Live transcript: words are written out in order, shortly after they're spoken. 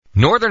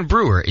Northern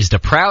Brewer is the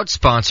proud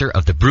sponsor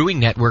of the Brewing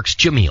Network's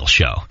Jamil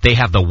Show. They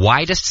have the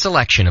widest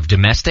selection of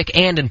domestic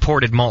and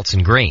imported malts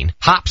and grain,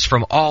 hops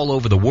from all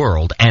over the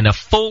world, and a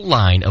full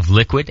line of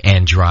liquid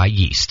and dry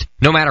yeast.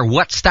 No matter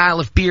what style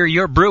of beer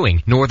you're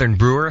brewing, Northern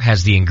Brewer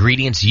has the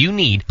ingredients you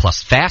need,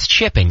 plus fast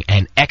shipping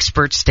and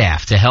expert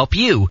staff to help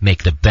you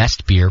make the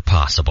best beer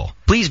possible.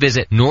 Please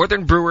visit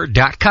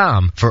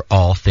northernbrewer.com for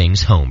all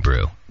things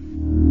homebrew.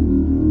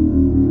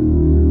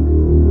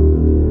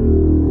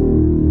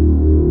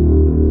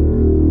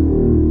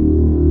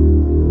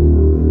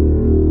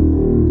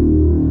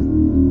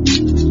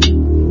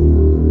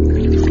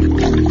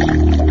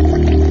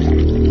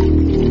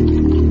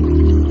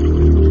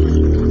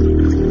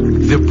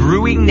 The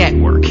Brewing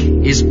Network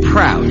is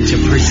proud to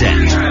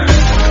present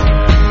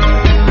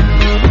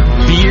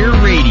beer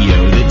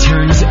radio that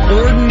turns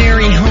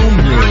ordinary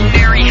homebrew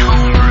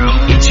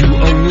into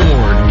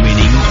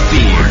award-winning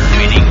beer.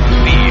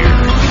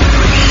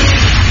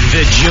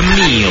 The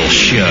Jamil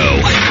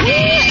Show.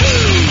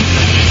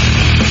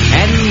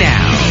 And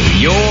now,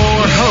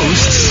 your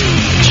hosts,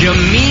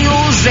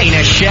 Jamil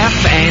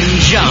Zainasheff and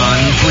John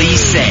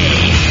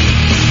Plisse.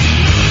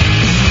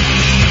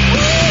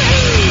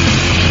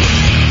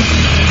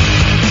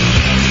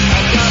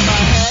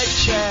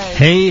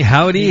 Hey,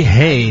 howdy,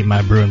 hey,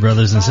 my brewing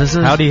brothers and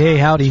sisters. Howdy, hey,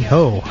 howdy,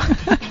 ho.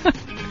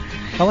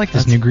 I like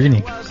this new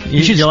greeting.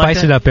 You should spice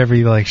like it up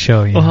every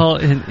show. You know? Well,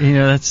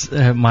 that's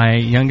my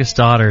youngest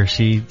daughter.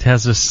 She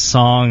has this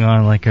song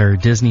on like her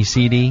Disney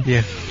CD.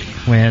 Yeah.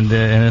 And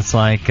it's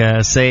like,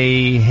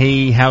 say,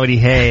 hey, howdy,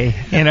 hey.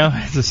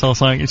 It's this whole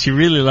song. And she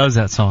really loves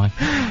that song.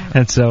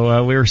 And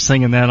so we were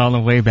singing that on the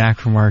way back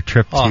from our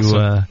trip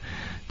to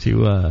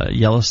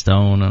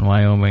Yellowstone and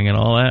Wyoming and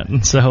all that.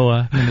 And so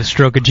and the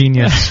stroke of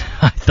genius.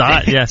 I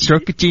thought,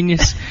 stroke of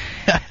genius.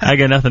 I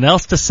got nothing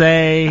else to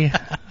say.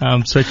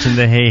 I'm switching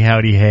to hey,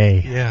 howdy,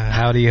 hey. Yeah,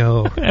 howdy,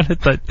 ho. And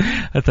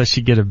I thought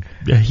she'd get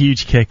a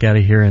huge kick out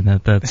of hearing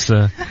that. That's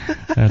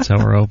how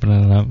we're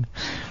opening it up.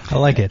 I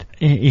like it.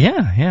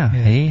 Yeah.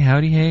 Hey,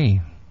 howdy,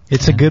 hey.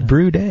 It's a good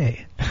brew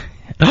day.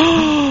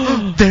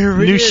 Oh, there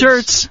it is. New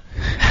shirts.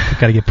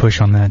 Got to get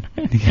push on that.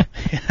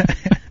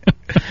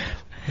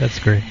 That's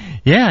great.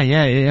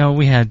 Yeah.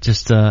 We had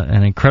just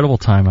an incredible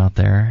time out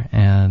there,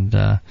 and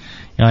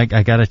I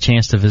got a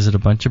chance to visit a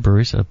bunch of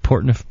breweries.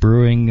 Portneuf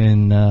Brewing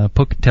in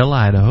Pocatello,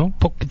 Idaho.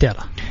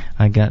 Pocatello.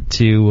 I got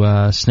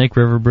to Snake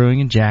River Brewing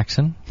in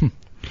Jackson.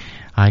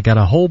 I got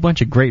a whole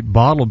bunch of great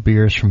bottled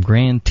beers from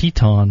Grand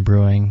Teton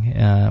Brewing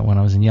when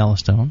I was in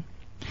Yellowstone,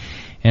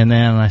 and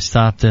then I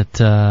stopped at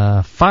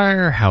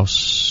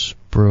Firehouse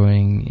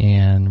Brewing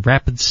in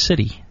Rapid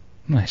City,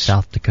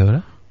 South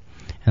Dakota.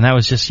 And that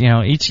was just,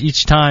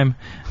 each time,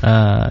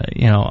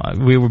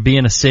 we would be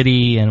in a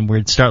city and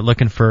we'd start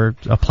looking for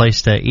a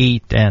place to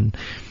eat, and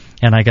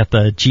I got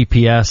the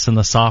GPS and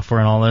the software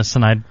and all this,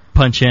 and I'd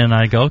punch in and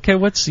I'd go, okay,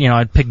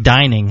 I'd pick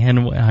dining,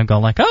 and I'd go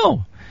like,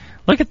 oh,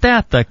 look at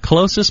that, the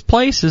closest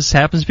place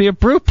happens to be a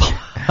brew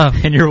pub.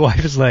 And your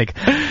wife is like,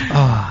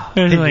 oh.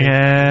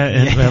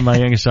 And my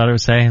youngest daughter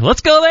would say,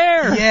 let's go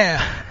there.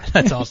 Yeah.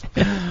 That's awesome.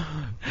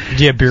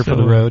 Did you have beer for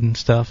the road and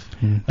stuff?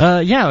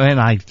 Yeah, and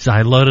I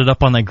loaded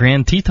up on that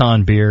Grand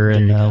Teton beer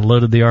and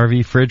loaded the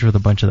RV fridge with a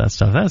bunch of that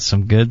stuff. That's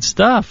some good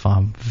stuff.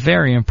 I'm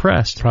very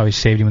impressed. Probably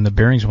saved you when the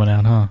bearings went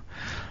out, huh?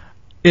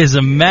 As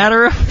a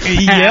matter of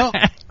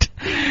fact.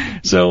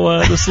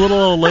 So this little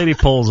old lady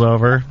pulls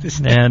over,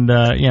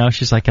 and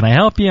she's like, "Can I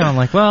help you?" And I'm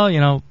like,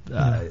 "Well,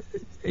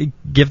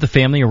 give the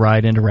family a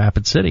ride into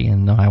Rapid City."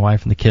 And my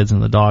wife and the kids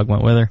and the dog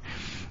went with her.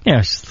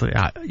 Yeah,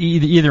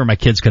 either of my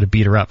kids could have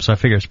beat her up, so I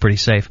figure it's pretty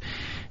safe.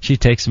 She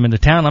takes them into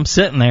town. I'm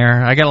sitting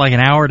there. I got like an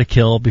hour to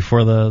kill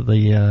before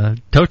the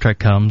tow truck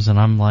comes, and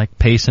I'm like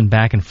pacing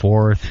back and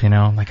forth.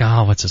 I'm like,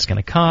 oh, what's this going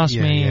to cost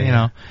me?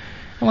 I'm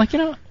like,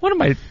 what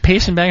am I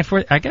pacing back and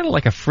forth? I got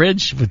like a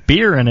fridge with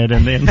beer in it,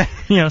 and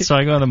then so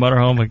I go in the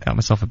motorhome and got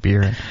myself a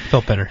beer. And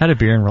felt better. Had a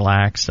beer and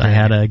relaxed. Yeah. I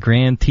had a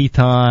Grand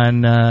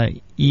Teton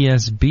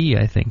ESB,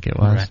 I think it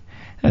was. Right.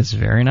 That's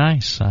very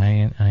nice.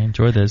 I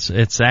enjoy this.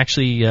 It's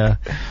actually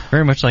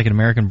very much like an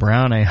American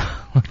brown ale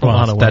in a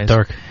lot of ways. That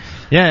dark.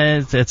 Yeah,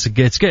 it's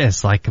good. It's good.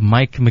 It's like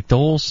Mike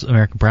McDowell's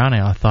American brown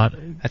ale. I thought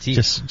that's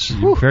just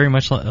very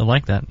much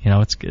like that.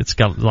 It's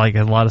got like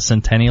a lot of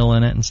Centennial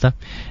in it and stuff.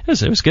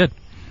 It was good.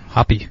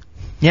 Hoppy.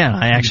 Yeah,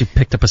 I actually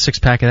picked up a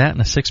 6-pack of that and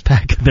a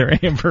 6-pack of their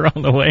Amber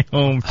on the way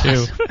home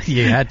too.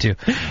 You had to.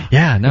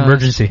 Yeah, no.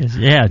 Emergency.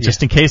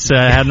 Just in case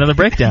I had another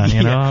breakdown.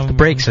 The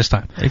brakes this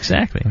time.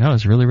 Exactly. No, it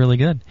was really, really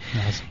good.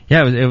 Awesome.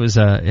 Yeah, it was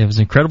an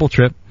incredible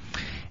trip.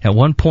 At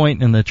one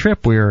point in the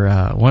trip, we were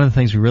one of the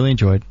things we really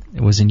enjoyed.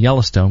 It was in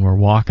Yellowstone. We're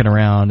walking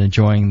around,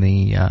 enjoying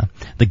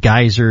the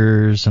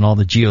geysers and all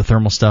the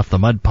geothermal stuff, the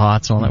mud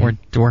pots, and all that.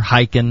 We're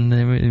hiking.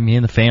 Me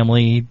and the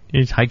family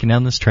hiking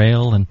down this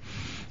trail, and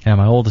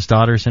my oldest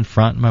daughter's in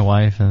front, and my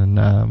wife, and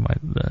my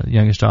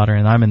youngest daughter,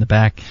 and I'm in the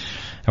back.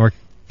 And we're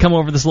come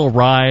over this little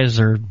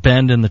rise or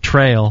bend in the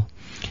trail,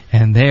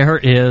 and there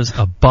is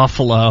a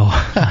buffalo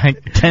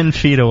like 10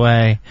 feet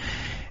away.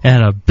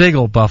 And a big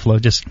old buffalo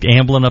just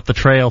ambling up the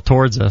trail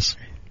towards us.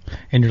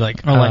 And you're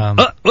like, whoa!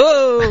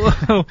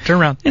 So,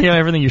 turn around.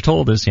 Everything you're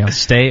told is,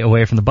 stay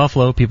away from the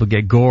buffalo. People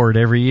get gored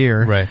every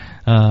year. Right.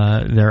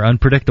 They're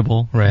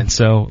unpredictable. Right. And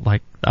so,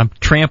 I'm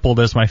trampled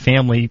as my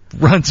family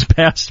runs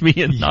past me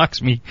and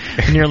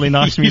nearly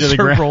knocks me to the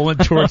ground. Rolling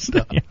towards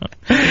stuff.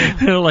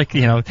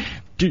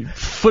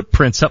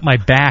 Footprints up my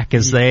back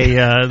as they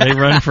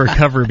run for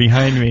cover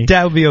behind me.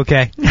 Dad will be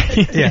okay.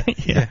 Yeah.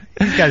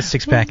 He's got a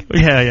six-pack.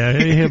 Yeah,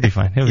 he'll be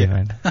fine. He'll be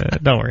fine.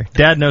 Don't worry.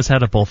 Dad knows how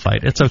to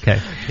bullfight. It's okay.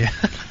 Yeah.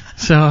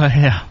 So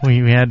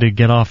we had to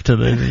get off to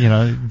the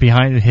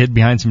hid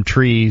behind some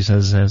trees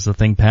as the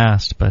thing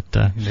passed. But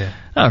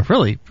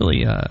really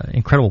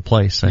incredible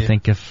place. I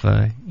think if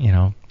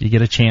you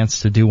get a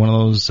chance to do one of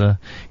those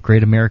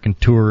great American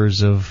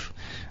tours of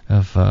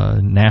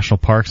national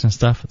parks and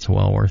stuff, it's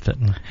well worth it.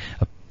 And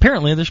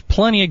apparently, there's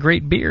plenty of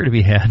great beer to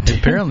be had.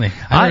 Apparently,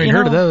 I haven't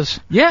heard of those.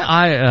 Yeah,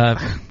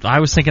 I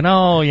was thinking,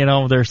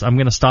 I'm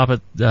going to stop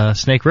at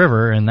Snake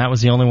River, and that was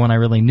the only one I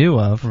really knew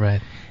of.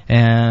 Right.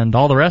 And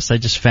all the rest I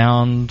just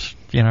found,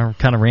 kind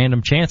of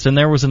random chance. And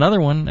there was another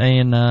one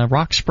in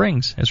Rock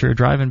Springs as we were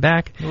driving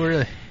back. Oh,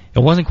 really? It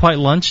wasn't quite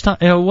lunchtime.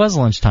 It was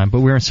lunchtime, but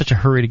we were in such a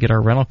hurry to get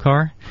our rental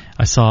car.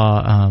 I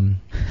saw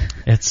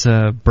it's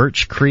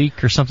Birch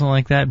Creek or something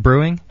like that,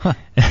 brewing. Huh.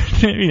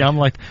 I'm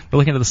we're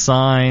looking at the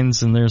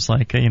signs, and there's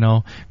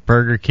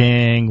Burger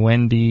King,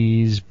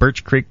 Wendy's,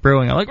 Birch Creek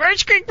Brewing. I'm like,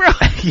 Birch Creek Brewing!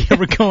 Yeah,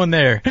 we're going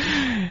there.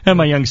 And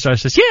my youngest daughter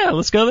says, yeah,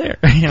 let's go there.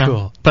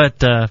 Cool.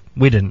 But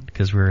we didn't,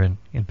 because we were in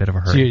a bit of a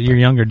hurry. So your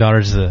younger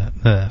daughter's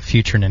the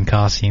future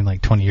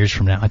Ninkasi, 20 years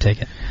from now, I take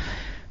it.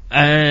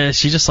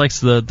 She just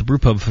likes the brew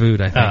pub food,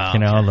 I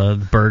think.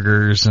 The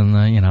burgers and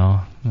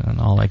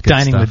and all that good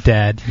Dining stuff. with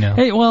Dad,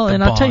 Hey, well,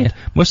 and I'll tell you,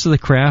 most of the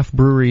craft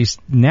breweries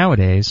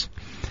nowadays,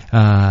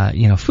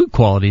 food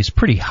quality is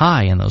pretty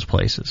high in those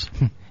places.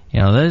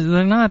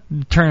 They're not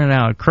turning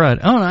out crud.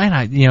 Oh,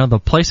 and the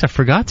place I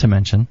forgot to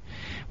mention,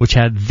 which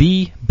had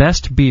the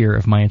best beer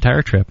of my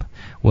entire trip,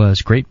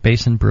 was Great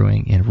Basin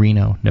Brewing in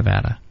Reno,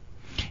 Nevada.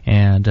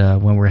 And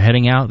when we're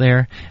heading out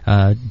there,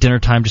 dinner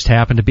time just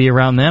happened to be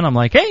around then. I'm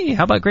like, hey,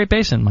 how about Great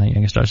Basin? My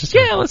youngest daughter says,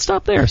 yeah, let's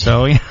stop there.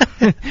 So we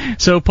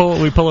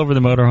pull over the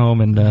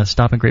motorhome and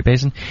stop in Great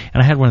Basin.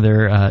 And I had one of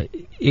their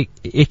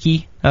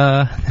icky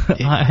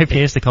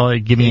IPAs. They call it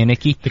Give Me an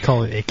Icky. They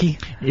call it Icky?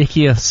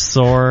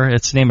 Ichthyosaur.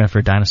 It's named after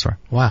a dinosaur.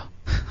 Wow.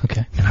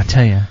 Okay. And I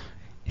tell you,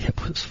 it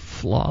was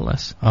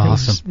flawless.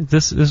 Awesome.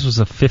 This was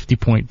a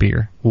 50-point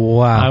beer.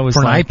 Wow.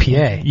 For an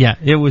IPA. Yeah,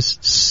 it was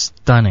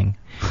stunning.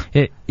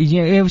 It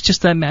was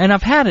just that, and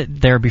I've had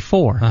it there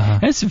before.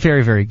 And it's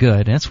very, very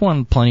good, and it's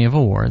won plenty of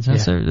awards. And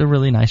it's a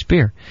really nice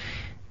beer.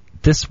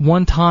 This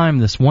one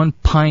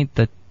pint,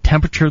 the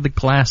temperature of the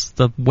glass,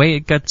 the way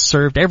it got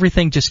served,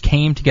 everything just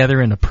came together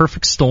in a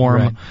perfect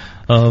storm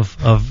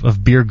of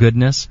beer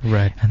goodness.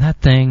 Right. And that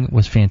thing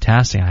was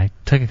fantastic. I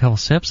took a couple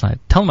sips, and I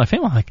tell my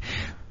family,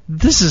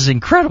 this is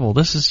incredible.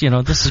 This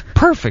is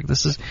perfect.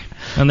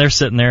 And they're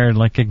sitting there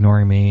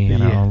ignoring me,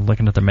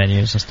 looking at the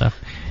menus and stuff.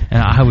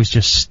 And I was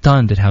just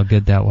stunned at how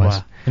good that was.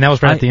 Wow. And that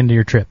was right at the end of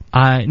your trip?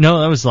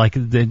 No, that was like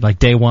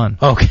day one.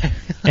 Okay.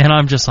 And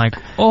I'm just like,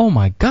 oh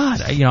my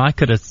God. I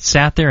could have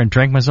sat there and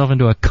drank myself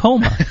into a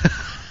coma.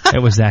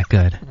 It was that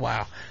good.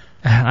 Wow.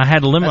 And I had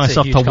to limit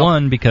myself to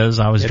one because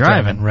I was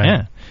driving. Right.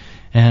 Yeah.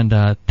 And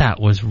that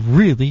was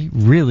really,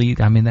 really,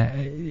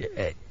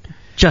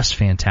 just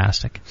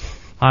fantastic.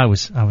 I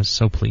was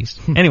so pleased.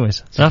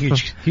 Anyways, it's a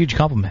huge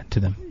compliment to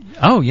them.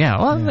 Oh yeah,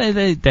 well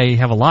they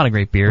have a lot of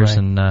great beers,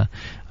 and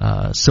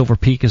Silver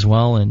Peak as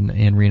well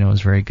in Reno is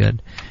very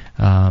good.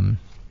 But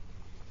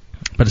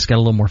it's got a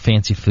little more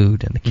fancy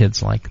food, and the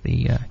kids like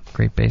the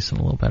Great Basin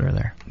a little better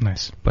there.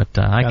 Nice. But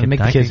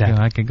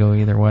I could go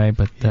either way.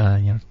 But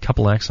a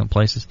couple of excellent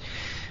places.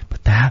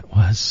 But that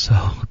was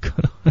so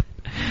good.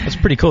 That's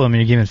pretty cool.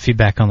 You're giving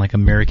feedback on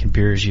American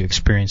beers you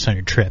experienced on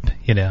your trip.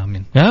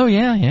 Oh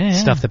yeah.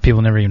 Stuff that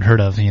people never even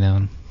heard of.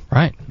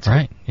 Right.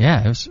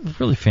 Yeah, it was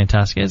really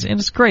fantastic.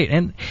 It's great.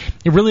 And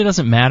it really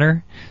doesn't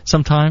matter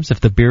sometimes if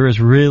the beer is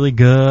really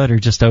good or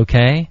just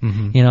okay.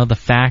 Mm-hmm. The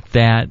fact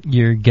that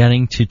you're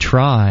getting to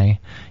try,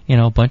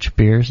 a bunch of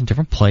beers in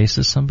different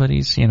places,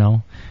 somebody's,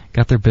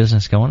 got their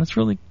business going. It's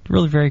really,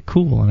 really very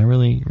cool, and I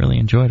really, really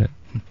enjoyed it.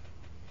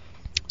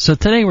 So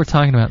today we're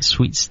talking about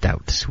Sweet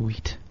Stout.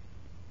 Sweet.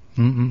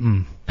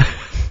 You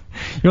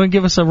want to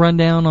give us a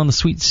rundown on the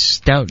Sweet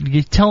Stout?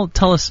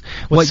 Tell us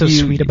what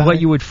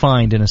you would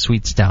find in a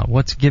Sweet Stout.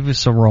 Give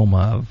us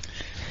aroma,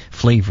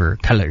 flavor,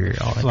 color,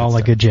 all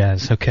that good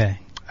jazz. Okay.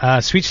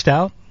 Sweet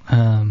Stout.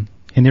 In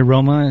the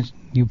aroma,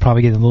 you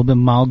probably get a little bit of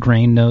mild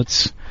grain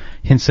notes,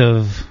 hints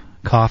of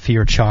coffee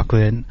or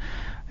chocolate,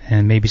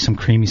 and maybe some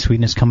creamy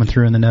sweetness coming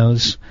through in the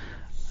nose.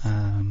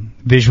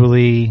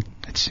 Visually,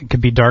 it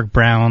could be dark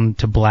brown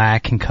to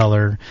black in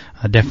color.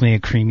 Definitely a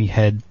creamy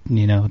head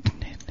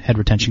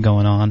retention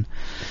going on.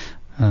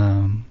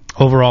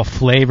 Overall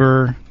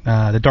flavor,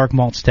 the dark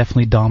malts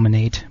definitely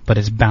dominate, but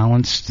it's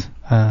balanced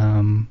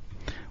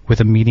with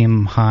a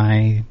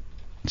medium-high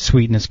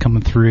sweetness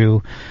coming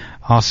through.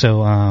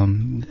 Also,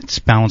 it's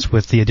balanced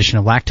with the addition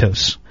of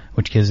lactose,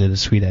 which gives it a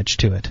sweet edge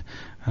to it.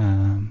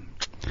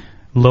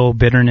 low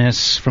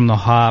bitterness from the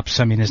hops.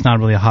 I mean, it's not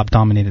really a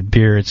hop-dominated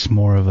beer. It's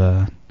more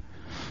of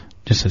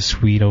just a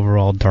sweet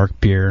overall dark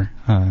beer,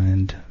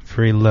 and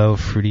very low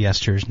fruity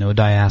esters, no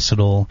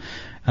diacetyl,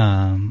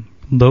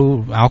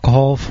 low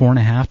alcohol,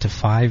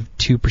 4.5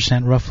 to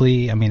 2%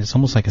 roughly. I mean, it's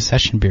almost like a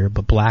session beer,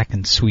 but black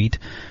and sweet.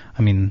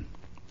 I mean,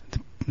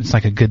 it's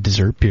like a good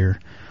dessert beer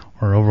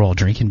or overall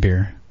drinking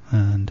beer.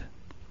 And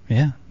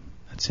yeah,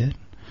 that's it.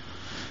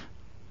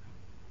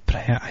 But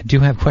I do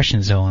have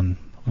questions though on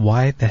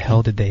why the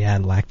hell did they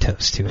add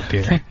lactose to a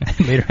beer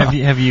later on?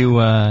 Have you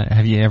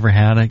ever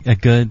had a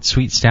good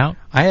sweet stout?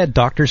 I had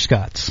Dr.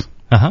 Scott's.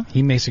 Uh-huh.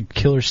 He makes a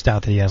killer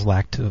stout that he has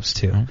lactose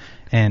to. Mm-hmm.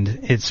 And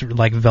it's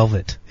like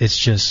velvet. It's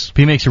just...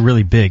 He makes it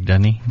really big,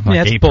 doesn't he? Like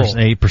yeah, it's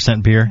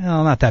 8% beer?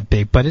 No, not that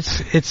big, but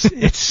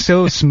it's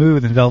so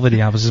smooth and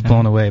velvety. I was just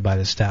blown away by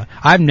this stout.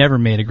 I've never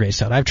made a great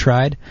stout. I've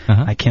tried.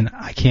 Uh-huh. I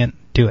can't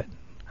do it.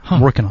 Huh.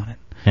 I'm working on it.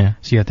 Yeah.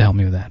 So you have to help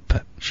me with that.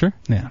 But sure.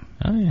 Yeah.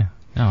 Oh, yeah.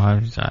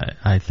 No,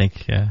 I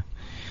think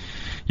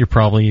you're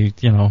probably,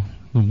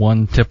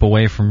 one tip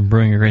away from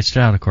brewing a great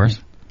stout, of course.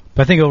 Yeah.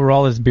 But I think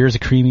overall this beer is a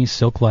creamy,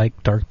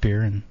 silk-like dark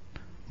beer and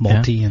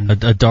malty. And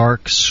a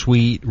dark,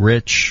 sweet,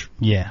 rich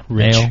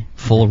ale,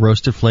 full of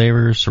roasted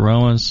flavors,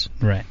 aromas.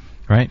 Right.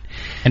 And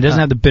it doesn't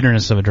have the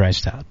bitterness of a dry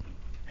stout.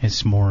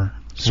 It's more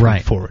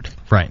straightforward.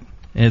 Right.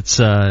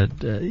 It's,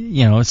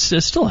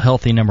 it's still a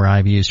healthy number of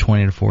IBUs,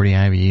 20 to 40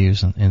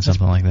 IBUs in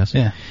something like this.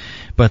 Yeah.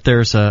 But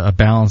there's a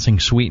balancing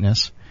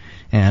sweetness,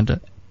 and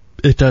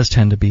it does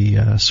tend to be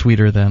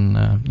sweeter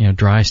than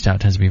dry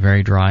stout tends to be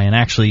very dry and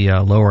actually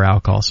lower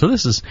alcohol. So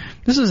this is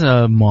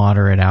a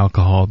moderate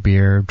alcohol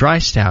beer. Dry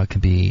stout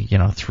can be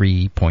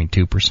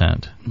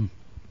 3.2%.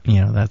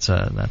 That's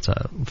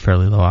a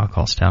fairly low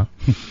alcohol stout.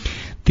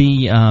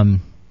 The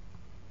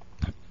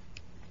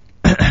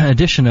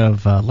addition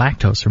of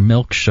lactose or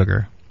milk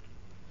sugar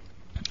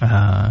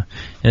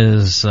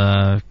is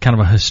kind of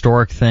a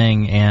historic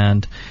thing,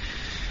 and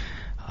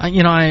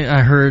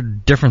I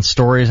heard different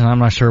stories, and I'm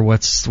not sure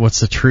what's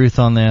the truth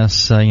on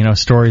this.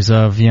 Stories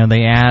of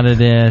they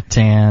added it,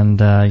 and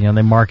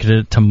they marketed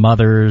it to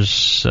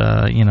mothers,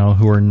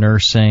 who are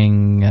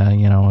nursing.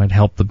 It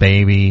helped the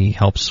baby,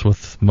 helps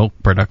with milk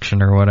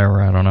production or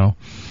whatever. I don't know.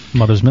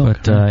 Mother's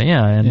milk.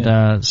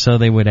 But so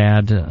they would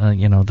add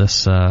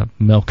this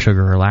milk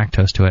sugar or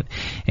lactose to it.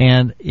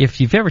 And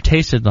if you've ever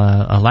tasted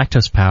a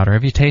lactose powder,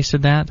 have you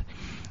tasted that?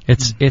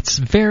 It's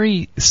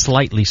very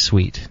slightly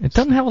sweet. It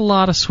doesn't have a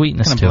lot of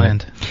sweetness kind to of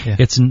bland. it. Yeah.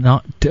 It's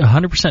not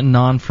 100%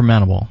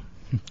 non-fermentable.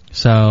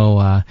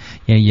 So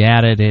you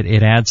add it.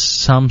 It adds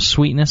some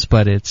sweetness,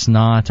 but it's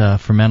not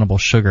fermentable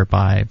sugar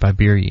by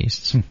beer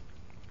yeasts.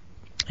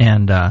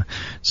 And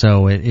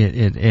so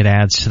it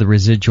adds to the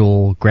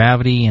residual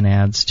gravity and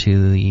adds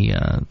to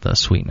the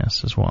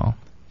sweetness as well.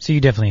 So you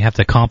definitely have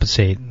to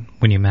compensate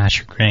when you mash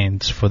your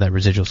grains for that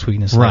residual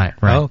sweetness. Right.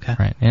 Oh, okay.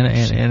 Right. And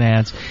it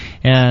adds,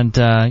 and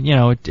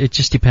it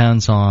just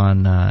depends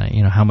on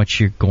how much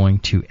you're going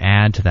to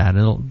add to that.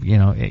 It'll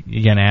it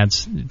again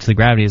adds to the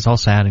gravity. It's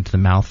also adding to the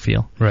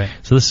mouthfeel. Right.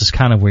 So this is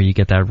kind of where you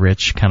get that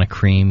rich, kind of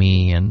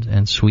creamy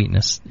and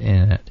sweetness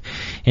in it.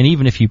 And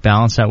even if you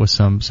balance that with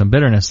some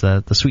bitterness,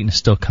 the sweetness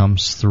still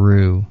comes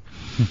through.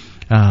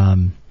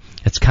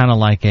 It's kind of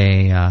like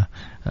a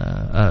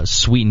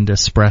sweetened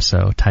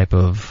espresso type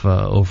of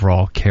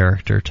overall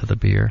character to the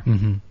beer.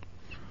 Mm-hmm.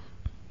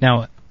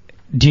 Now,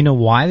 do you know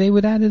why they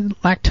would add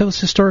lactose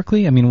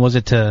historically? I mean, was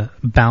it to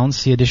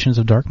balance the additions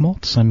of dark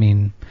malts? I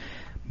mean,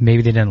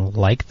 maybe they didn't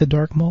like the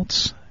dark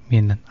malts. I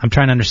mean, I'm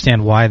trying to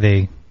understand why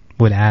they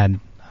would add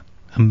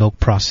a milk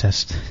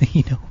processed,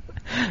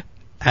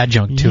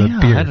 adjunct to a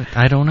beer.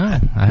 I don't know.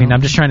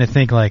 I'm just trying to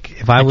think,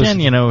 like, if I was...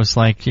 Again, it's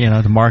like,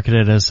 to market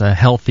it as a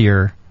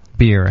healthier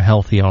beer, a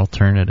healthy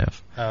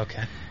alternative. Oh,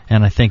 okay.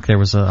 And I think there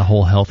was a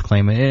whole health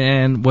claim.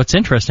 And what's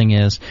interesting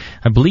is,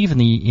 I believe in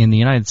the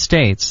United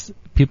States,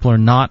 people are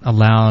not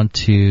allowed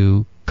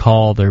to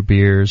call their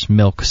beers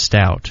milk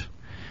stout.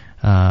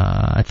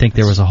 I think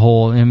there was a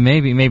whole, and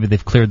maybe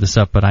they've cleared this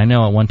up, but I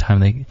know at one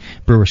time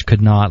brewers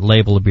could not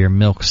label a beer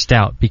milk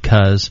stout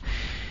because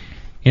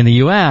in the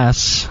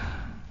U.S.,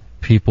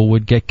 people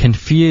would get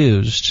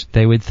confused.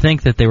 They would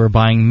think that they were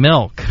buying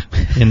milk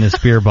in this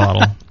beer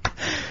bottle.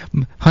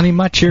 Honey,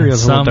 my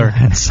Cheerios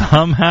and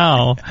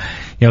somehow,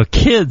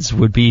 kids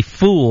would be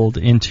fooled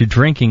into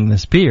drinking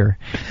this beer.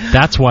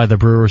 That's why the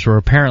brewers were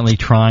apparently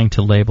trying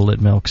to label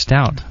it milk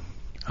stout.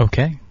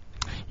 Okay.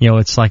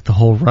 It's like the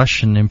whole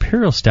Russian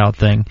Imperial Stout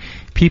thing.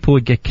 People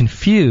would get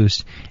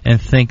confused and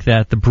think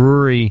that the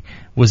brewery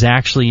was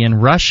actually in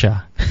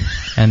Russia,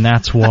 and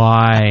that's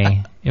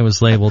why it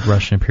was labeled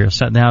Russian Imperial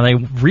Stout. Now, they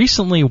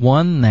recently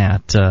won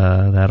that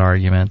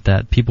argument,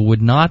 that people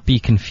would not be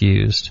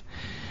confused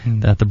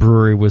that the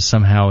brewery was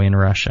somehow in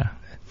Russia.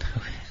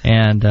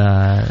 And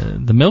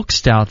the milk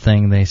stout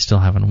thing, they still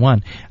haven't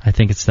won. I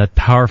think it's that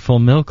powerful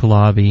milk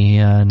lobby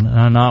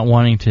not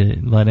wanting to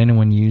let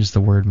anyone use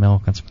the word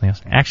milk on something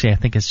else. Actually, I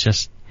think it's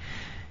just,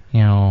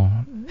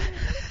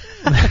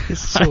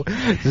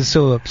 It's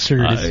so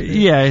absurd.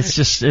 Yeah, it's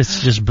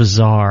just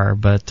bizarre.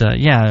 But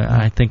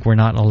I think we're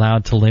not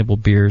allowed to label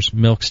beers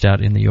milk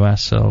stout in the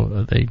U.S.,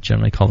 so they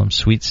generally call them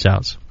sweet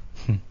stouts.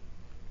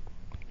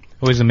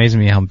 Always amazes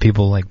me how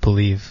people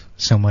believe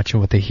so much of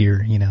what they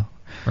hear.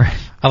 Right.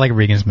 I like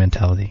Reagan's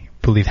mentality.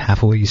 Believe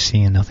half of what you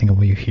see and nothing of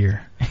what you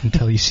hear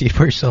until you see it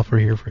for yourself or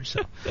hear for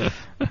yourself.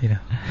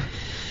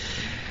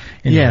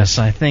 Yes,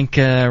 I think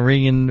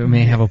Reagan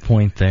may have a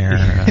point there.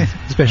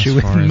 Especially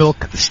with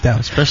milk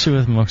stout. Especially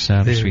with milk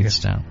stout or sweet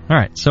stout. All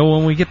right, so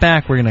when we get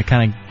back, we're going to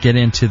kind of get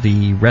into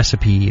the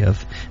recipe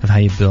of how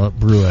you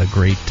brew a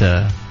great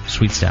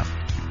sweet stout.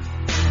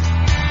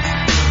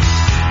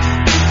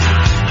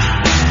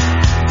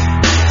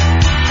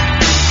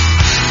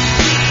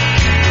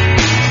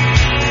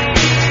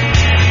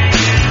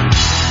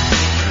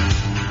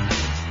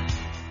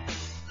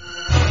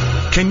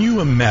 Can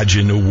you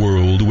imagine a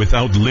world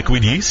without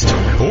liquid yeast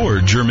or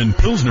German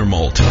Pilsner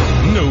malt?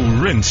 No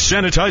rinse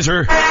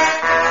sanitizer.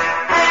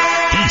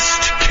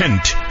 East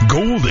Kent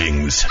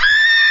Goldings.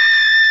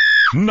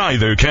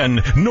 Neither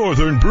can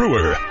Northern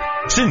Brewer.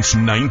 Since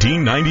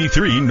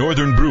 1993,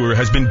 Northern Brewer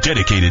has been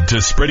dedicated to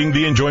spreading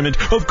the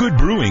enjoyment of good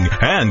brewing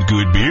and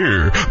good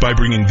beer by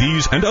bringing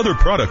these and other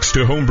products to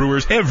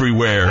homebrewers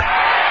everywhere.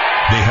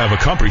 They have a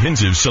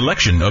comprehensive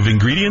selection of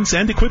ingredients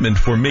and equipment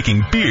for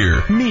making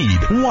beer, mead,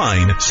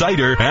 wine,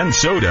 cider, and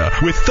soda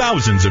with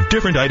thousands of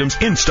different items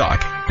in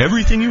stock.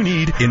 Everything you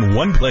need in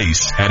one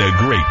place at a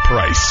great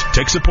price.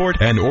 Tech support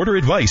and order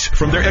advice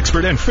from their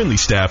expert and friendly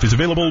staff is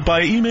available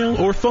by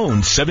email or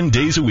phone 7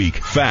 days a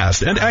week.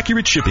 Fast and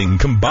accurate shipping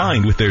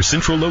combined with their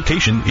central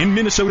location in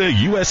Minnesota,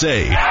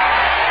 USA.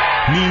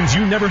 Means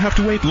you never have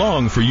to wait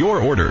long for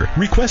your order.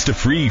 Request a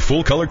free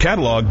full-color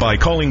catalog by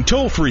calling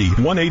toll-free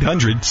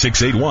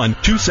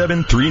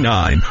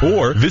 1-800-681-2739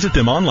 or visit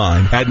them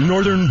online at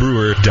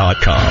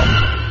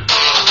northernbrewer.com.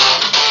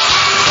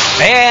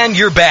 And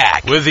you're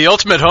back with the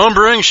Ultimate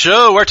Homebrewing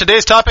Show, where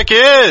today's topic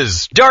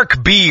is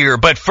dark beer.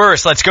 But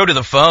first, let's go to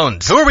the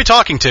phones. Who are we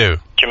talking to?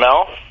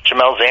 Jamil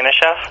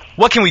Zanishev.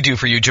 What can we do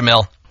for you,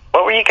 Jamil?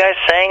 What were you guys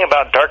saying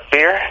about dark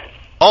beer?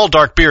 All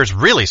dark beer is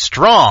really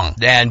strong.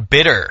 And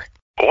bitter.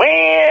 Well,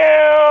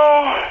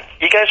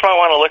 you guys might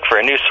want to look for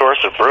a new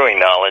source of brewing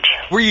knowledge.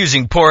 We're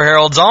using Poor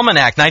Harold's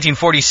Almanac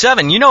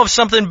 1947. You know of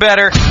something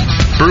better?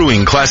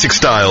 Brewing Classic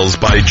Styles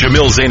by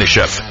Jamil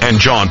Zanishev and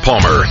John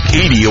Palmer.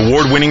 80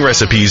 award-winning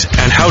recipes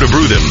and how to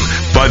brew them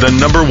by the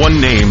 #1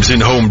 names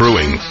in home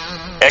brewing.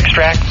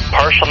 Extract,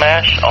 partial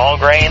mash, all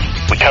grain,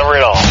 we cover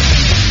it all.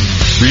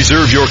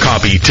 Reserve your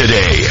copy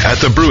today at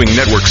the Brewing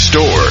Network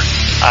store.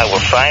 I will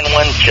sign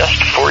one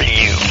just for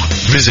you.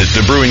 Visit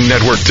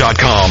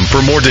thebrewingnetwork.com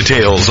for more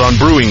details on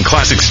Brewing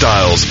Classic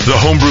Styles, the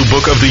homebrew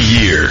book of the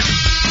year.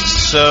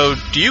 So,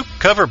 do you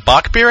cover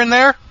Bock beer in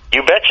there?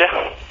 You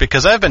betcha.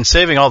 Because I've been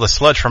saving all the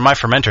sludge from my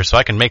fermenter so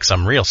I can make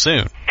some real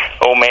soon.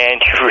 Oh man,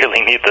 you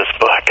really need this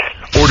book.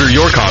 Order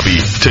your copy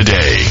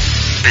today.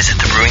 Visit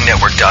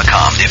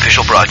thebrewingnetwork.com, the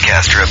official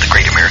broadcaster of the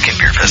Great American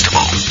Beer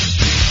Festival.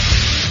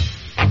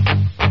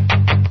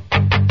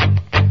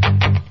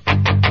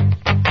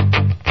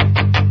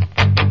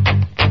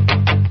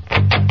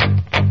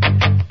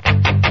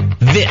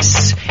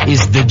 This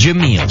is The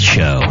Jamil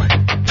Show.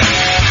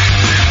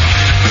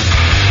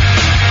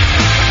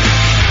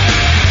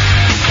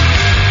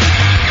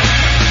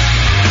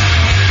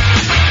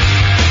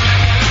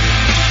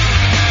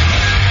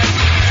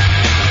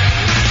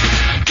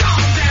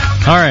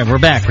 All right, we're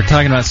back. We're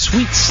talking about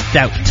sweet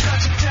stout.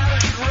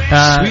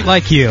 Sweet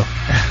like you.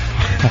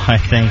 Why,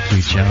 thank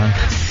you, John.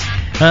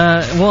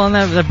 And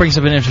that brings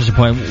up an interesting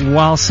point.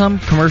 While some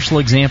commercial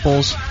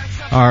examples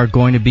are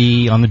going to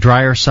be on the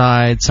drier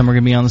side, some are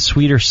going to be on the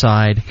sweeter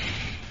side,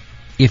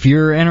 if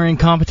you're entering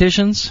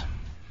competitions,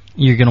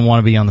 you're going to want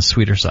to be on the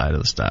sweeter side of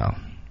the style.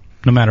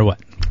 No matter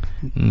what.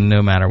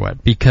 No matter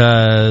what.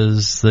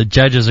 Because the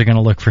judges are going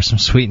to look for some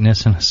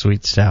sweetness in a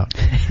sweet stout.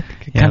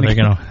 Yeah, they're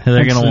going to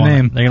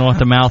want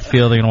the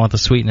mouthfeel, they're going to want the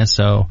sweetness,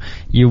 so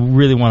you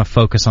really want to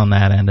focus on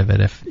that end of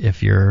it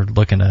if you're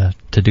looking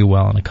to do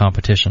well in a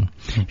competition.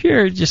 If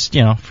you're just,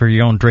 for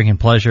your own drinking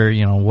pleasure,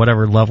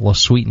 whatever level of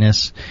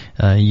sweetness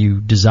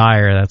you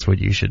desire, that's what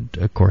you should,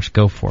 of course,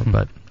 go for.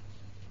 But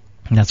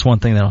that's one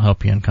thing that'll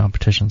help you in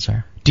competitions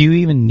there. Do you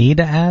even need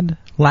to add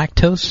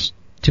lactose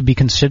to be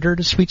considered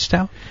a sweet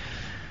stout?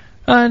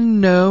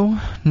 No.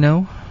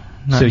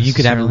 So you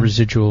could have a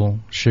residual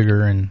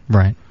sugar and...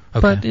 Right. Okay.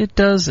 But it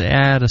does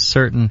add a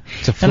certain...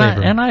 It's a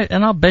flavor.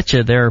 And I'll bet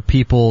you there are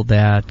people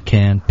that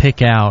can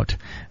pick out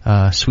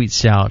sweet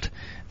stout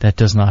that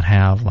does not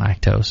have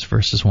lactose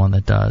versus one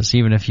that does.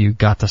 Even if you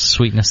got the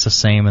sweetness the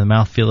same and the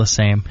mouthfeel the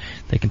same,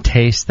 they can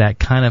taste that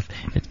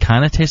it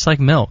kind of tastes like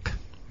milk.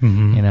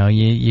 Mm-hmm.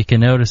 You can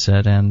notice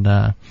it, and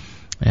I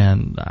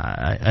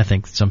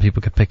think some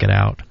people could pick it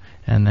out.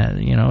 And that,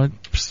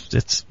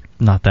 it's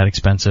not that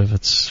expensive.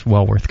 It's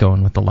well worth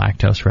going with the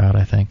lactose route,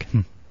 I think.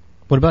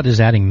 What about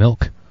just adding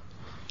milk?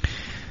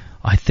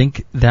 I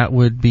think that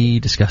would be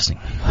disgusting.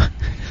 I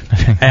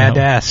had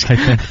to ask. I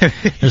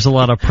think there's a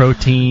lot of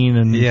protein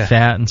and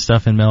fat and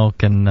stuff in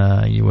milk,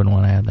 and you wouldn't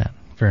want to add that.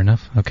 Fair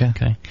enough.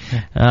 Okay.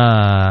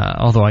 Yeah.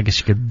 Although I guess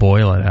you could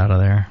boil it out of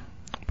there,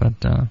 but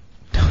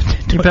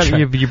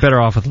you're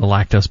better off with the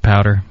lactose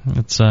powder.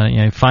 It's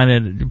you find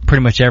it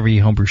pretty much every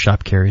homebrew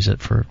shop carries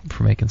it for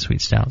making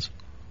sweet stouts.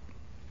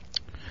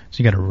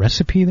 So you got a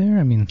recipe there?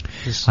 I mean,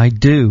 I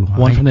do.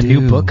 One from the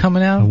new book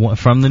coming out?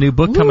 From the new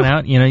book coming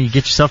out. You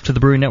get yourself to the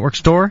Brewing Network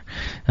store.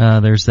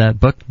 There's that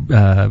book,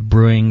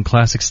 Brewing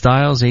Classic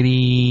Styles,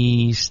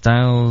 80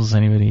 styles,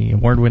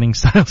 award-winning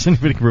styles,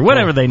 anybody can brew,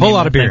 whatever they name it. Whole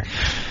lot of beer.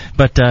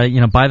 But,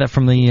 buy that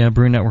from the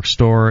Brewing Network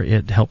store.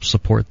 It helps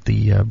support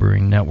the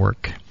Brewing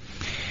Network.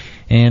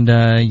 And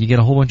you get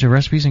a whole bunch of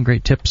recipes and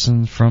great tips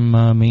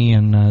from me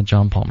and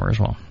John Palmer as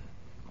well.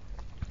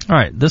 All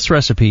right, this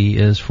recipe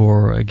is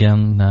for,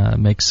 again,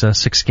 makes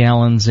 6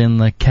 gallons in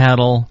the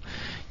kettle.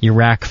 You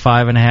rack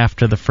 5.5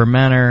 to the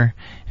fermenter,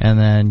 and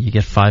then you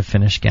get 5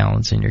 finished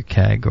gallons in your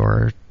keg,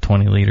 or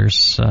 20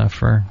 liters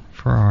for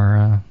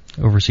our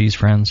overseas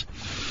friends.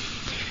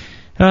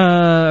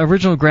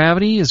 Original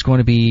gravity is going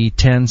to be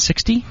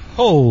 1060.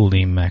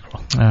 Holy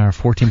mackerel.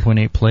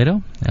 14.8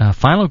 Plato.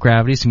 Final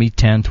gravity is going to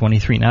be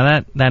 1023.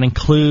 Now that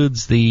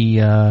includes the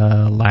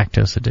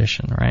lactose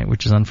addition, right,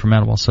 which is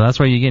unfermentable. So that's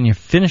why you're getting your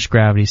finished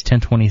gravity is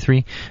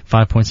 1023,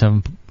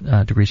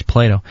 5.7 degrees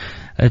Plato.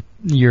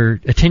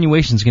 Your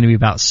attenuation is going to be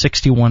about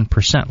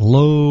 61%.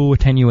 Low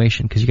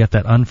attenuation because you got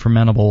that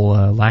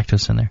unfermentable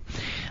lactose in there.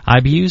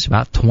 IBUs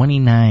about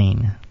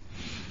 29.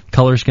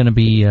 Color is going to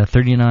be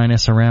 39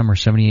 SRM or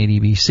 78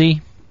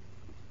 EBC.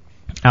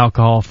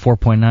 Alcohol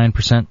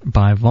 4.9%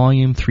 by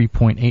volume,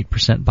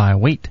 3.8% by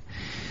weight.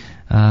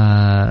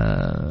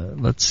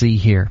 Let's see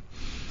here.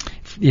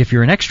 If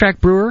you're an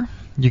extract brewer,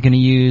 you're going to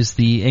use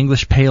the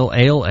English Pale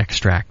Ale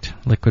extract,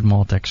 liquid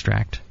malt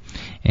extract.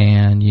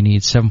 And you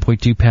need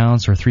 7.2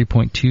 pounds or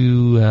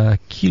 3.2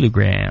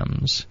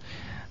 kilograms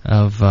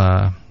of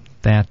that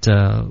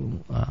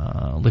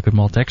liquid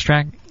malt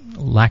extract.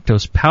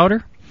 Lactose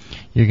powder.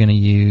 You're going to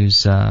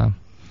use 1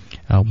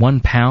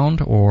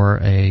 pound or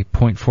a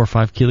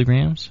 0.45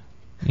 kilograms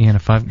in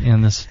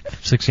this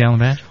 6-gallon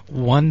batch.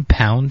 1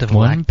 pound of lactose?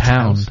 1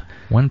 pound.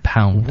 1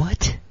 pound.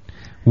 What?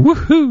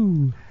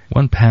 Woohoo!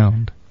 1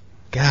 pound.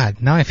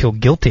 God, now I feel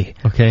guilty.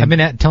 Okay. I've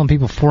been telling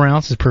people 4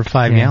 ounces per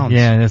 5 gallons.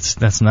 Yeah,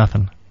 that's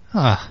nothing.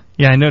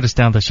 Yeah, I noticed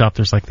down at the shop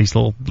there's like these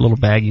little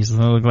baggies.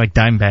 They look like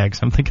dime bags.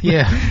 I'm thinking,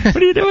 what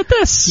do you do with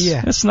this?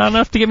 Yeah. That's not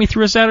enough to get me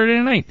through a Saturday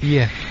night.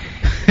 Yeah.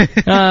 Well,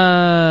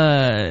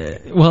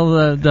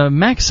 the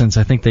Maxons,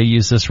 I think they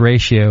use this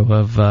ratio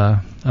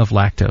of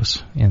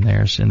lactose in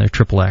theirs, in their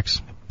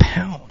XXX.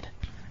 Pound.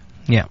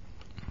 Yeah.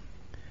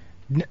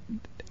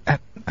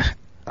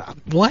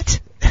 What?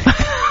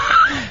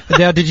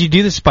 Now, did you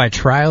do this by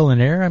trial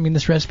and error? I mean,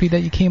 this recipe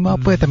that you came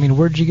up with? I mean,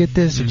 where'd you get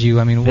this?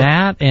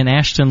 That and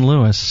Ashton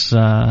Lewis,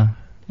 my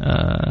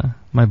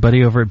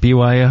buddy over at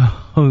BYO,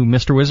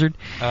 Mr. Wizard.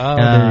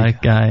 I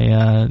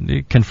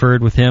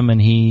conferred with him,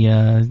 and he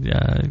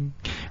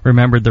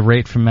remembered the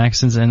rate from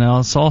Maxons, and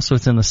also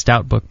it's in the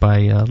Stout book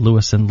by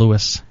Lewis and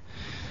Lewis.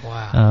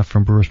 Wow.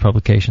 From Brewers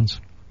Publications.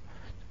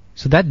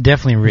 So that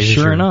definitely raises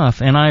Sure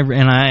enough, and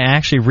I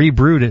actually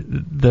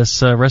rebrewed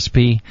this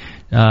recipe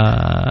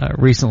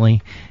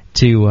recently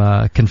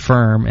to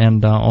confirm,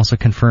 and also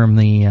confirm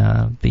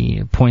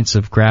the points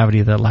of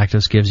gravity that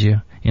lactose gives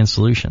you in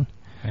solution.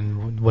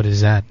 And what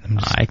is that?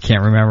 I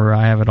can't remember.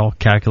 I have it all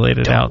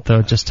calculated out,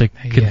 though, just to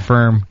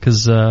confirm,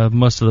 because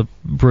most of the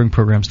brewing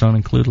programs don't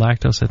include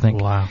lactose, I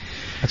think. Wow.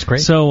 That's great.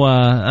 So,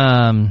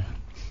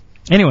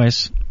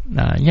 anyways,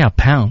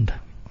 pound.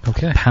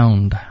 Okay.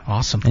 Pound.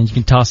 Awesome. And you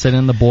can toss it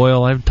in the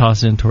boil. I would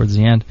toss it in towards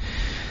the end.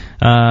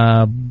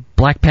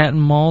 Black patent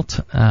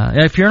malt.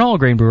 If you're an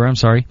all-grain brewer,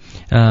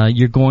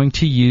 you're going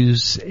to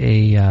use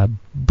a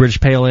British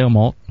Pale Ale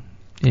malt.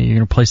 You're going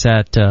to place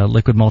that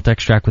liquid malt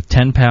extract with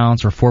 10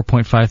 pounds or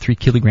 4.53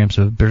 kilograms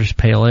of British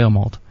Pale Ale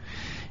malt.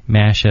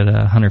 Mash at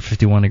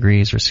 151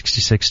 degrees or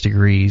 66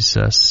 degrees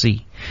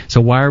C.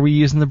 So why are we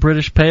using the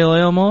British Pale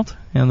Ale malt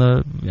and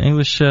the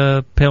English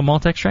Pale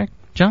Malt extract,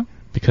 John?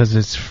 Because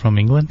it's from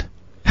England?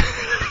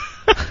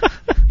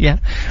 Yeah.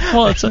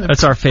 Well,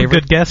 it's our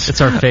favorite. Good guess.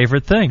 It's our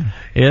favorite thing.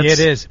 It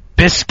is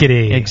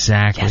biscuity.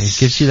 Exactly. Yes. It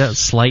gives you that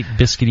slight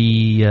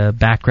biscuity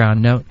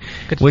background note,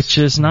 which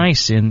is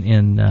nice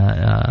in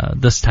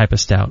this type of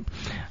stout.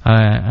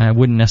 I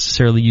wouldn't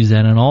necessarily use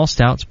that in all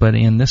stouts, but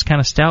in this kind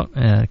of stout,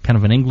 kind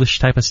of an English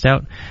type of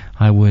stout,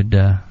 I would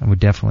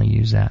definitely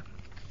use that.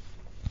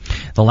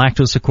 The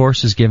lactose, of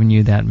course, is giving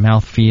you that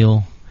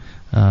mouthfeel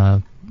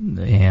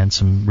and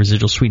some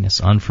residual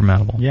sweetness,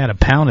 unfermentable. Yeah, to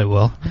pound it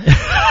will.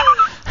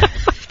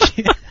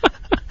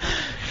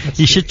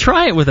 You should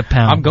try it with a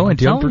pound. I'm going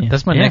to.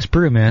 That's my next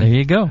brew, man. There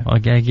you go. I'll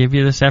give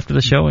you this after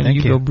the show, and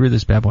you go brew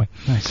this bad boy.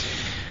 Nice.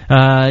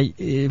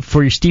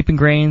 For your steeping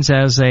grains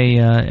as a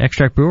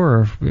extract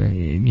brewer, or,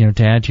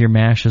 to add to your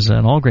mash as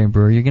an all-grain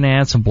brewer, you're going to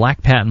add some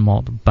black patent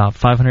malt, about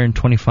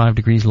 525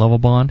 degrees level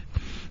bond.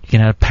 You can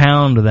add a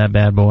pound of that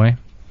bad boy.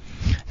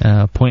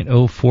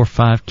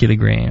 0.045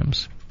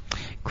 kilograms.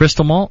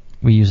 Crystal malt,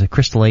 we use a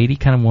Crystal 80,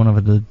 kind of one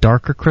of the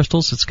darker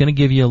crystals. It's going to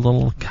give you a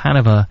little kind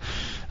of a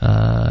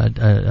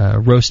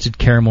roasted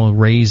caramel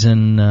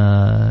raisin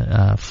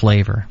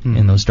flavor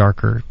in those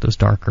darker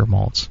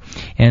malts,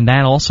 and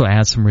that also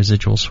adds some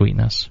residual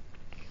sweetness.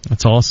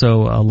 It's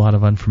also a lot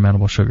of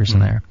unfermentable sugars in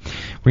there.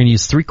 We're going to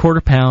use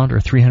 3/4 pound or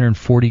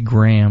 340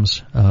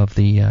 grams of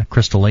the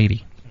Crystal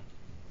 80.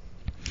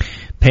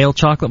 Pale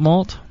chocolate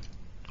malt,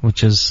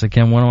 which is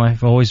again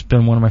always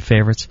been one of my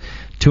favorites.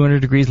 200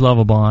 degrees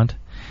level bond.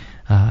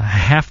 A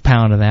half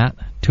pound of that,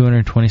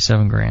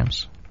 227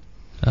 grams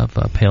of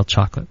pale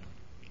chocolate.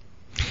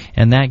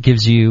 And that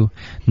gives you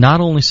not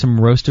only some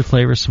roasted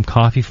flavors, some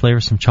coffee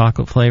flavors, some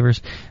chocolate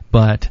flavors,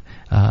 but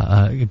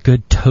a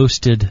good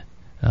toasted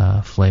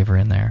flavor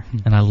in there.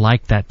 And I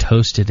like that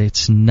toasted.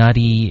 It's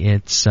nutty.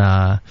 It's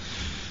slightly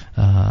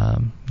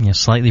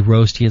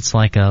roasty. It's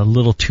like a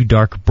little too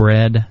dark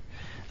bread.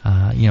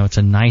 It's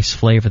a nice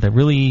flavor that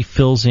really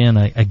fills in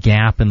a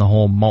gap in the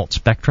whole malt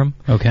spectrum.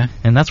 Okay.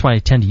 And that's why I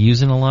tend to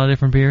use it in a lot of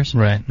different beers.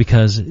 Right.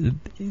 Because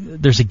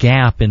there's a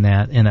gap in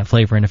that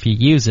flavor, and if you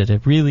use it,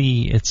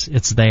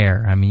 it's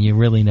there. I mean, you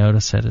really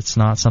notice it. It's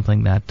not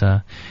something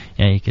that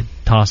you could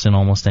toss in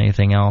almost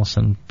anything else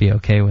and be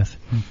okay with.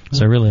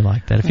 So I really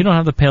like that. If you don't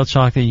have the pale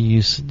chocolate, you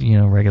use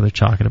regular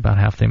chocolate about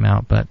half the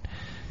amount, but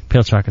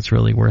pale chocolate's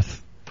really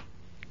worth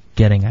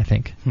getting, I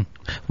think.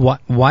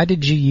 Why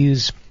did you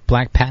use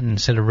black patent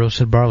instead of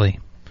roasted barley?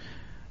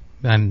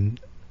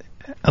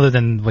 Other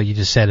than what you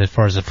just said as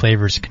far as the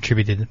flavors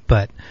contributed,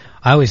 but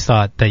I always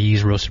thought that you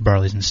use roasted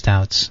barleys in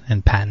stouts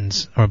and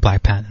patents or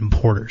black patent in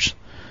porters.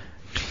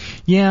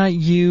 Yeah,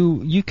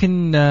 you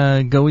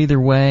can go either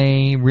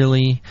way,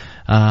 really.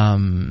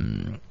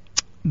 The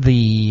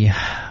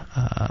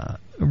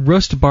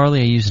roasted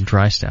barley I use in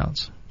dry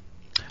stouts.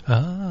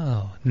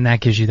 Oh, and that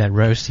gives you that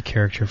roasty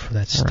character for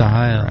that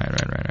style.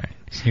 Right.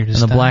 And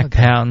the black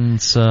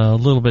patent's a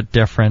little bit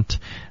different.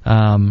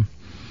 In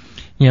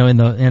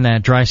that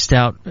dry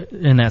stout,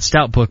 in that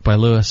stout book by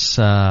Lewis,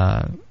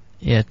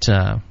 it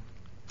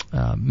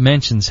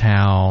mentions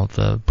how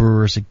the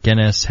brewers at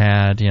Guinness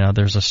had,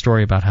 there's a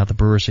story about how the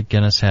brewers at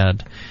Guinness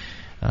had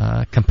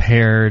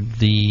compared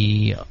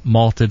the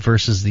malted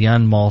versus the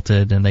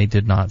unmalted, and they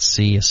did not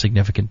see a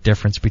significant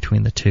difference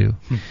between the two.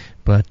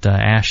 But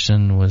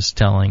Ashton was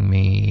telling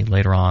me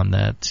later on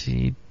that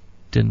he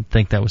didn't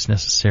think that was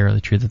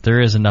necessarily true, that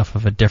there is enough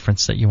of a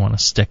difference that you want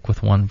to stick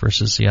with one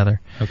versus the other.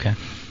 Okay.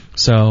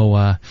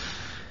 So,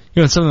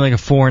 something like a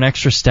foreign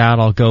extra stout,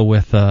 I'll go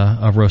with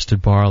a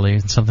roasted barley.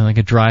 And something like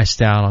a dry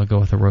stout, I'll go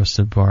with a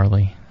roasted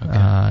barley.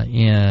 Okay.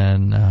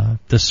 In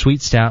the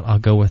sweet stout, I'll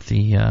go with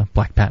the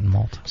black patent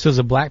malt. So is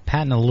the black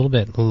patent a little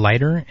bit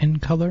lighter in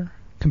color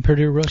compared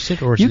to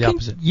roasted, or is it the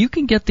opposite? You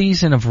can get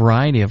these in a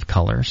variety of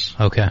colors.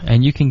 Okay.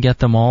 And you can get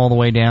them all the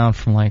way down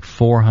from like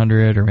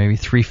 400 or maybe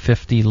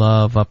 350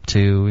 love up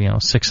to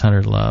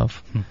 600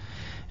 love.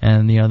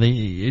 And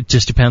it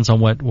just depends on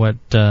what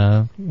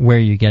where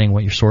you're getting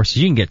what your source is.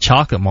 You can get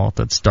chocolate malt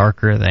that's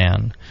darker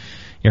than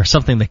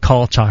something they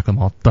call chocolate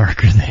malt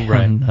darker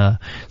than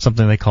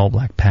something they call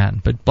black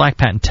patent. But black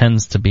patent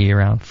tends to be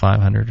around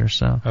 500 or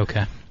so.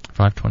 Okay.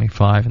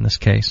 525 in this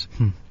case.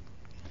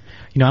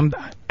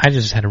 I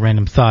just had a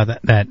random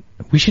thought that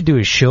we should do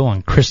a show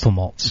on crystal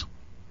malts.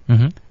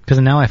 Because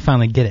now I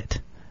finally get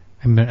it.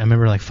 I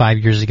remember like 5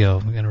 years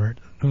ago,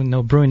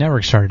 Brewing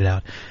Network started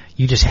out.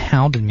 You just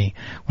hounded me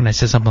when I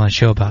said something on the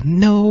show about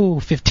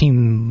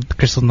 15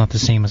 crystal's not the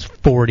same as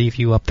 40 if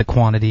you up the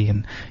quantity,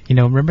 and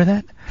remember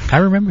that? I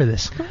remember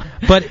this,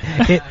 but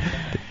he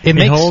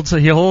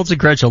holds a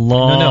grudge a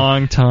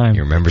long time.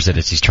 He remembers it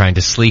as he's trying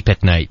to sleep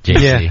at night,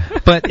 JC. Yeah,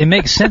 but it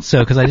makes sense though,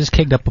 because I just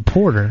kegged up a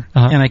porter,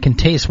 and I can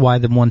taste why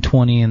the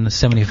 120 and the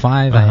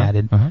 75 I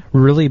added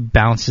really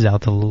balances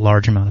out the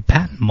large amount of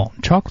patent malt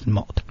and chocolate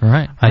malt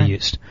I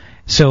used.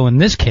 So in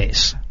this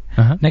case,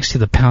 next to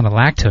the pound of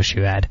lactose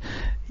you add,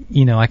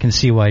 I can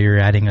see why you're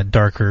adding a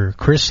darker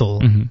crystal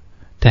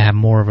to have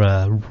more of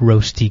a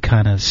roasty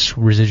kind of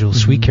residual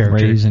sweet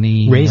character.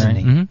 Raisiny.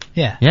 Right?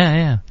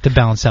 Yeah. To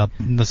balance out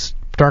this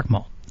dark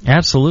malt.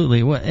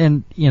 Absolutely.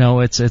 And,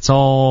 it's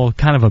all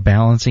kind of a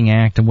balancing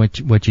act in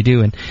what you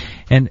do.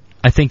 And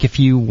I think if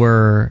you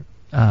were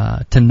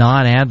to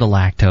not add the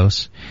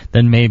lactose,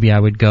 then maybe I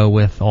would go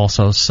with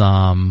also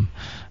some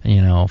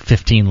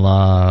 15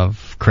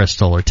 love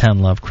crystal or 10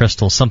 love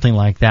crystal, something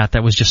like that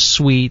was just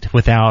sweet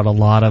without a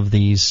lot of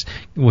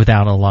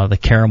the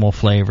caramel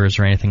flavors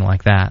or anything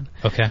like that.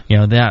 Okay.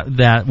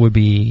 That would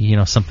be,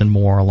 something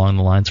more along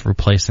the lines of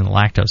replacing the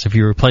lactose. If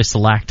you replace the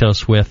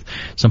lactose with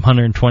some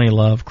 120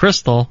 love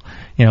crystal,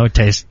 it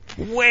tastes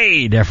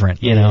way different,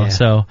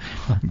 So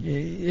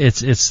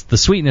it's the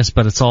sweetness,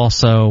 but it's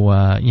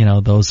also,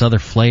 those other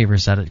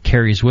flavors that it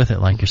carries with it,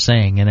 like you're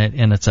saying, and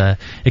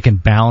it can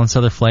balance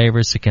other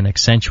flavors, it can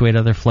accentuate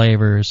other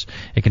flavors,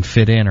 it can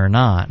fit in or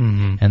not,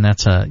 and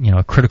that's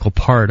a critical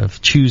part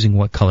of choosing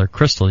what color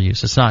crystal you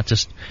use. It's not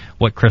just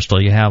what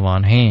crystal you have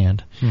on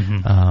hand,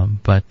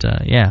 but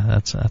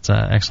that's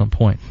an excellent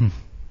point.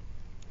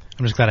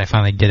 I'm just glad I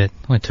finally did it.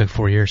 It only took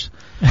 4 years.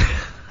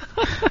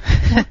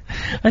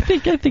 I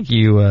think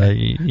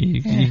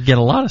you get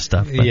a lot of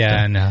stuff. But,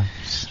 I know.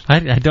 I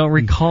don't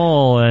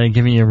recall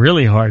giving you a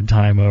really hard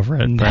time over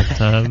it,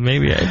 but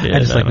maybe I did. I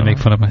just like to make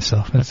fun of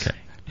myself. Okay.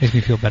 Makes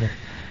me feel better.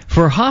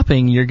 For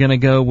hopping, you're going to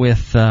go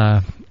with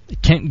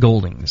Kent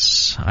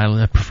Goldings.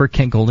 I prefer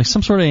Kent Goldings,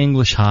 some sort of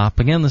English hop.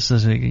 Again, this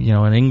is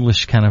an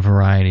English kind of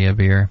variety of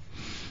beer,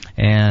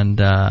 and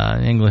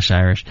English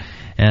Irish,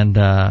 and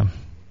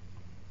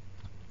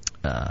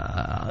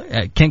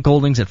Kent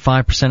Goldings at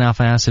 5%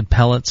 alpha acid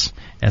pellets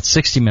at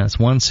 60 minutes,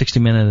 1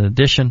 60-minute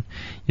addition.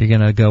 You're going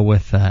to go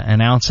with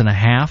an ounce and a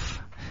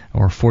half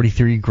or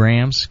 43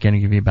 grams, going to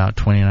give you about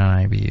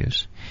 29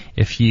 IBUs.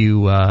 If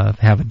you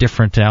have a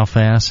different alpha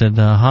acid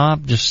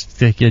hop,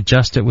 just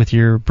adjust it with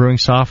your brewing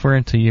software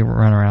until you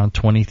run around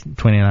 29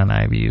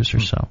 IBUs or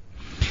so.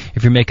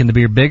 If you're making the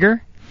beer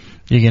bigger,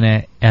 you're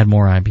going to add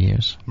more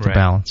IBUs to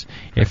balance.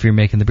 If you're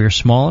making the beer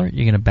smaller,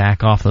 you're going to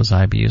back off those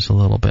IBUs a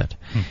little bit.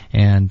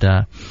 And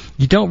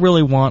you don't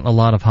really want a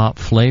lot of hop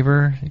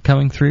flavor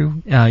coming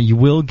through. You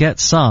will get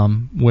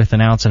some with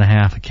an ounce and a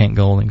half of Kent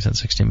Goldings at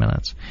 60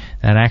 minutes.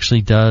 That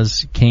actually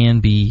can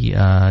be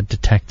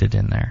detected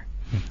in there,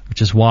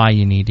 which is why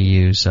you need to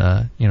use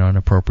an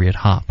appropriate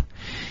hop.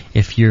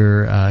 If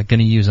you're going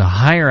to use a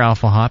higher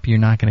alpha hop, you're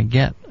not going to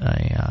get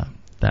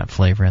that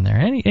flavor in there.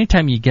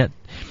 Anytime you get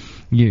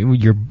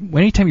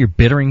anytime your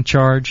bittering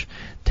charge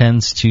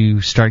tends to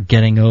start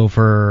getting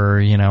over,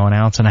 an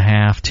ounce and a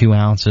half, 2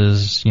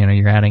 ounces,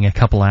 you're adding a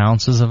couple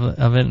ounces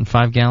of it in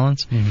 5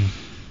 gallons,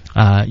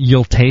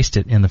 you'll taste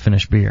it in the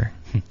finished beer.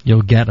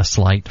 You'll get a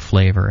slight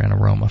flavor and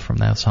aroma from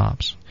those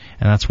hops.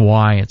 And that's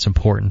why it's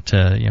important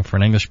to, for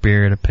an English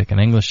beer to pick an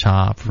English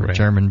hop, for a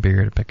German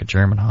beer to pick a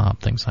German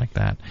hop, things like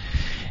that.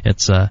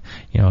 It's, an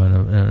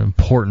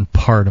important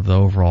part of the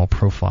overall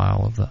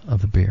profile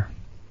of the beer.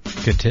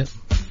 Good tip.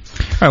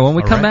 All right, when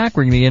we come back,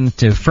 we're going to get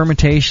into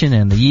fermentation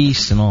and the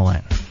yeast and all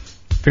that.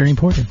 Very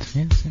important.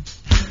 Yes.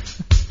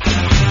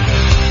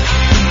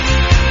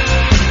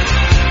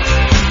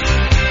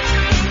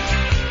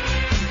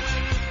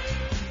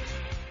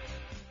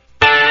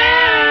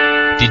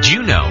 Did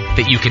you know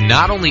that you can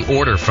not only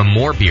order from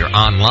More Beer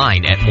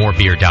online at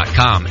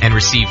morebeer.com and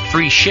receive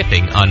free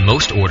shipping on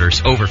most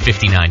orders over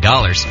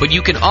 $59, but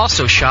you can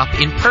also shop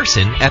in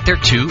person at their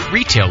 2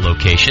 retail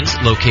locations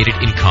located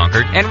in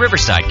Concord and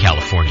Riverside,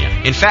 California.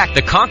 In fact,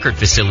 the Concord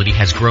facility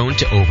has grown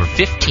to over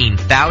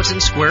 15,000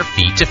 square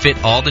feet to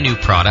fit all the new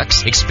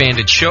products,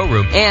 expanded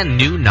showroom, and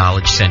new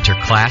Knowledge Center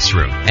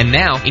classroom. And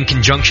now, in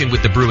conjunction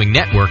with the Brewing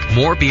Network,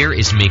 More Beer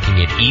is making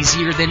it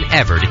easier than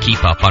ever to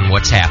keep up on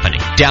what's happening.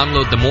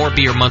 Download the More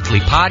Beer monthly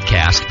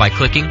podcast by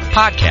clicking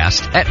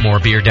podcast at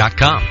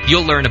morebeer.com.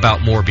 You'll learn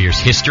about More Beer's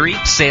history,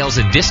 sales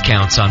and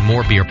discounts on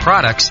More Beer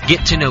products,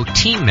 get to know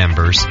team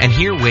members, and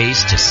hear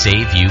ways to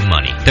save you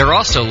money. They're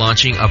also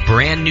launching a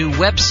brand new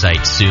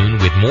website soon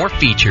with more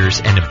features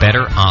and a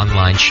better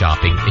online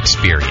shopping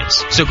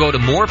experience. So go to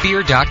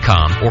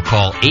morebeer.com or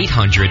call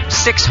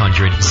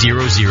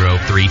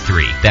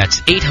 800-600-0033. That's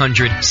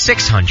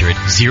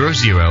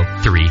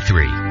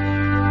 800-600-0033.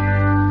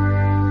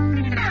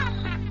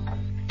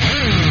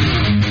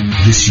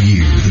 This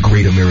year, the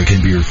Great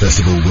American Beer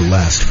Festival will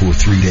last for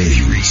 3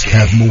 days,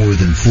 have more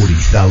than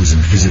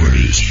 40,000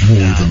 visitors, more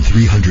than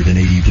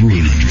 380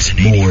 breweries,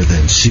 more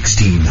than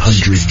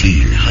 1,600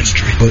 beers.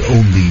 But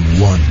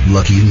only one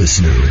lucky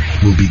listener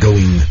will be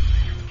going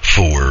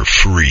for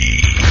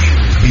free.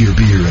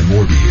 Beer, and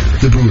More Beer,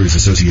 the Brewers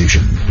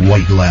Association,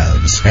 White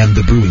Labs, and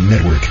the Brewing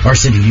Network are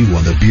sending you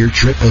on the beer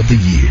trip of the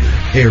year.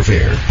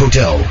 Airfare,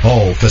 hotel,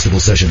 all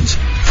festival sessions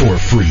for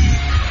free.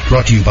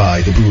 Brought to you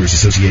by the Brewers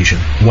Association,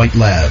 White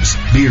Labs,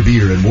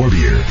 Beer, and More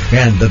Beer,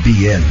 and the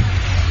BN.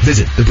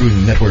 Visit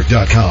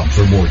thebrewingnetwork.com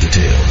for more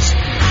details.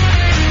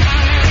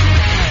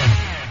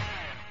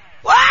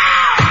 Wow!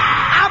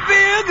 I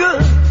feel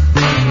good.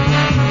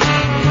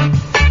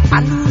 I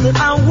knew that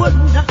I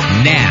wouldn't.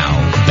 Now,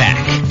 back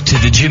to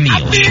the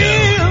Jamil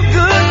Show.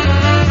 Good.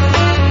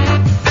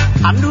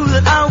 I knew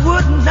that I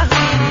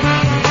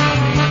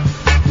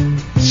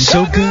wouldn't.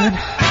 So good.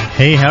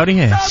 Hey, howdy,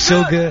 hey.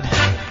 So good.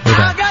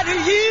 I got you.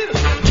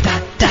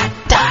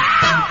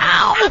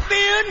 I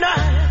feel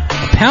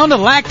nice. A pound of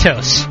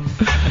lactose.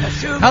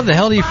 How the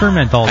hell do you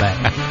ferment all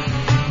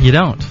that? You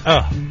don't.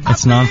 Oh.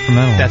 It's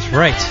non-fermentable. That's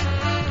right.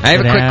 I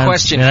have a quick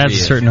question for you. It adds a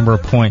certain number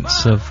of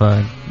points of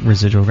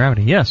residual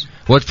gravity. Yes.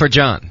 What for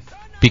John?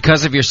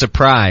 Because of your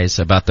surprise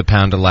about the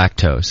pound of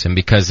lactose, and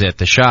because at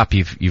the shop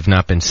you've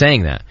not been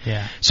saying that.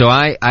 Yeah. So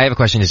I have a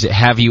question.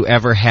 Have you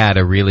ever had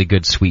a really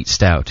good sweet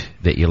stout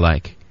that you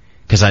like?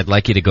 Because I'd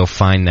like you to go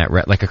find that,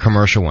 like a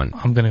commercial one.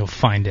 I'm going to go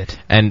find it.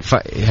 And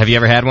have you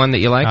ever had one that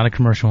you like? Not a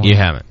commercial one. You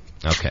haven't?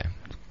 Okay.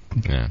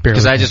 Yeah.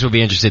 Because I just would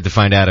be interested to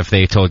find out if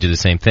they told you the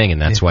same thing,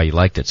 and that's why you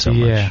liked it so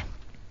much. Yeah.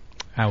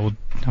 I will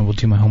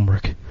do my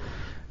homework.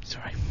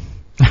 Sorry.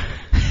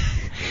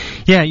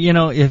 Yeah,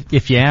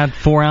 if you add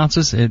 4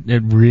 ounces, it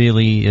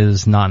really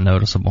is not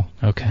noticeable.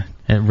 Okay.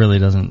 It really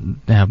doesn't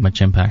have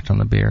much impact on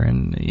the beer,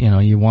 and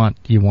you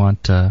want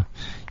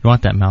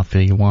that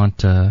mouthfeel. You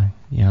want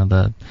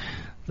the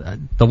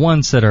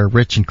ones that are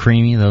rich and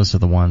creamy, those are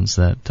the ones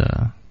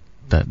that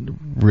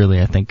really,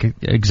 I think,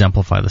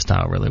 exemplify the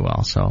style really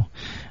well. So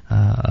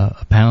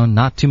a pound,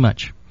 not too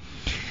much.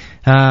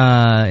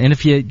 And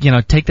if you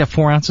take that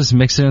 4 ounces and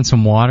mix it in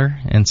some water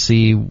and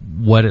see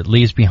what it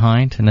leaves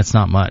behind, and it's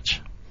not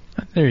much.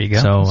 There you go.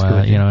 So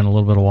in a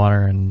little bit of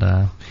water,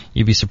 and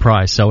you'd be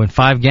surprised. So in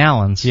 5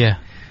 gallons, we're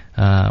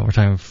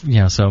talking,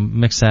 so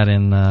mix that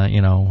in,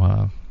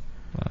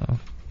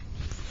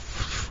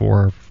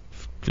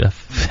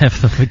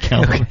 4/5 of a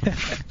gallon,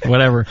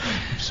 whatever.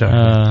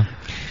 Sorry.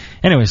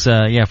 Anyways,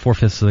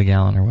 4/5 of the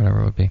gallon or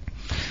whatever it would be.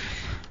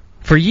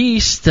 For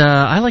yeast,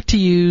 I like to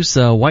use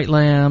White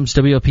Lamb's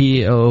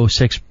WLP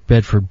 006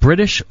 Bedford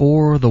British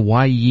or the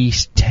Y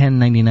Yeast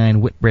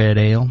 1099 Whitbread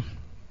Ale.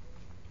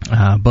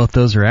 Both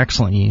those are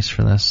excellent yeast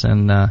for this,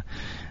 and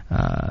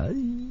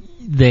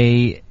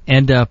they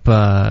end up,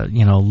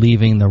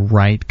 leaving the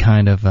right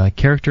kind of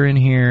character in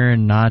here,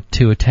 not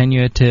too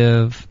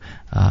attenuative.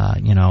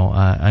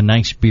 A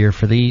nice beer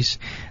for these.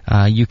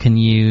 You can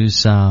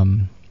use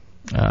the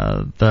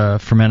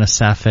Fermenta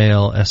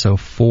Safale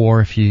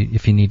SO4 if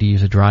you need to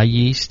use a dry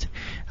yeast.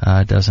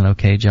 It does an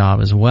okay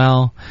job as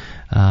well.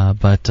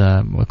 But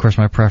of course,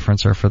 my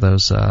preference are for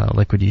those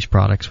liquid yeast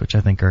products, which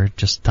I think are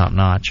just top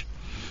notch.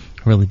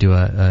 Really do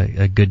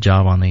a good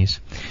job on these.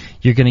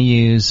 You're going to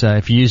use,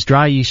 if you use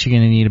dry yeast, you're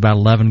going to need about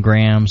 11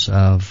 grams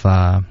of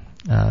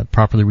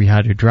properly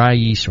rehydrated dry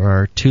yeast,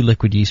 or 2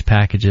 liquid yeast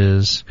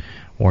packages,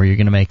 or you're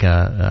going to make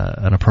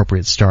an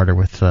appropriate starter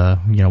with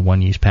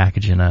 1 yeast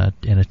package in a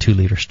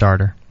 2-liter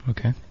starter.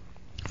 Okay.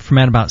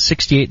 Ferment about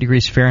 68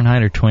 degrees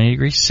Fahrenheit or 20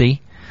 degrees C.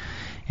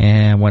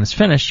 And when it's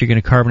finished, you're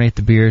going to carbonate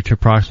the beer to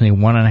approximately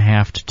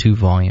 1.5 to 2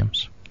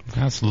 volumes.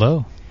 That's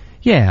low.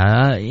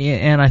 Yeah,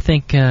 and I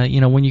think,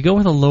 when you go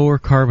with a lower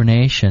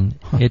carbonation,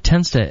 it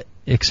tends to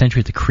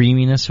accentuate the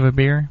creaminess of a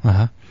beer.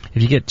 Uh-huh.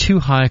 If you get too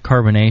high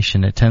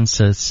carbonation, it tends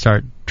to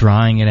start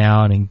drying it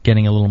out and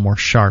getting a little more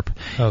sharp.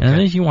 Okay. And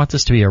if you want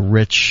this to be a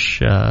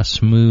rich,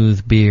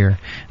 smooth beer,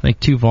 I think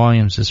 2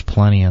 volumes is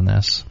plenty in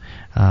this.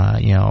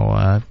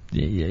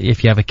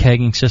 If you have a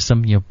kegging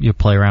system, you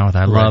play around with it.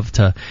 I love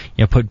to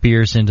put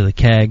beers into the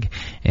keg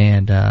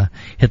and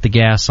hit the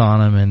gas on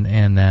them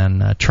and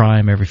then try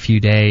them every few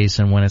days.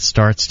 And when it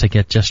starts to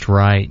get just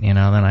right, then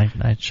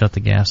I shut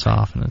the gas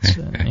off, and it's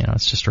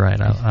it's just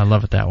right. I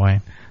love it that way.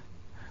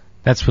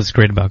 That's what's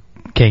great about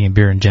kegging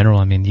beer in general.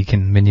 I mean, you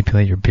can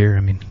manipulate your beer.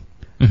 I mean,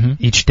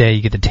 each day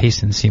you get to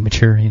taste and see it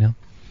mature. Yeah,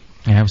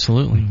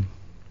 absolutely.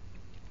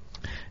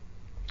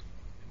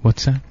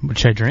 What's that?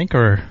 Should I drink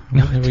or?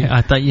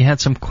 I thought you had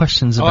some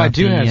questions about. I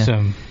do have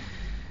some.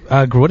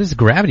 What is the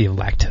gravity of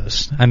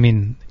lactose? I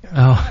mean,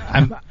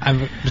 I'm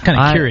just kind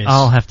of curious.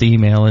 I'll have to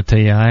email it to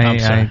you.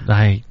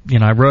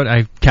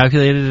 I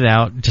calculated it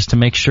out just to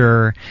make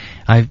sure.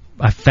 I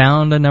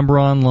found a number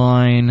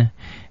online,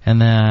 and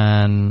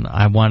then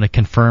I wanted to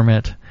confirm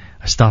it.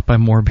 I stopped by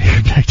More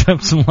Beer, picked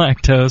up some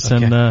lactose,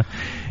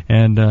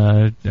 and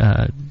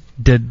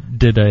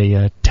did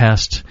a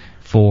test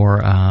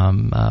for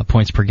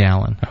points per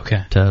gallon.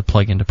 Okay. To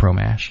plug into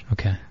ProMash.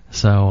 Okay.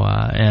 So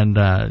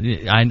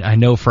I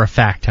know for a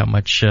fact how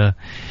much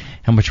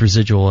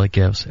residual it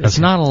gives. It's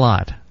not a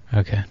lot.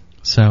 Okay.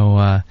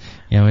 So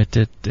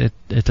it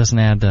doesn't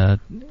add a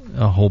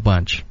whole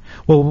bunch.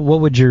 Well,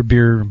 what would your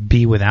beer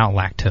be without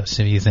lactose,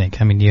 if you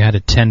think? I mean, you had a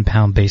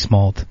 10-pound base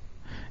malt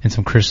and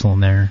some crystal in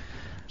there.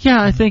 Yeah,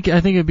 I think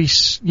it'd be,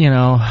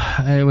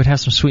 it would have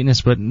some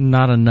sweetness, but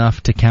not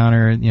enough to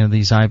counter,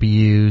 these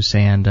IBUs,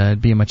 and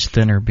it'd be a much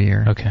thinner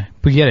beer. Okay.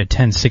 But you had a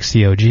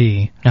 1060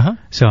 OG. Uh-huh.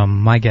 So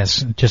my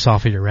guess, just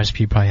off of your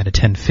recipe, you probably had a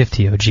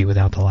 1050 OG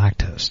without the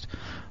lactose.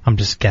 I'm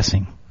just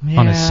guessing.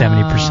 On a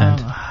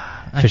 70%.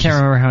 I can't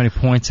remember how many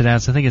points it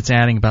adds. I think it's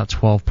adding about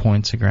 12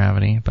 points of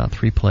gravity, about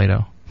 3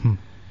 Plato,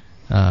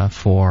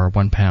 for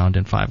 1 pound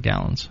and 5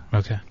 gallons.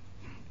 Okay.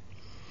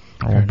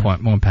 Or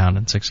 1 pound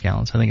and 6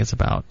 gallons. I think it's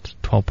about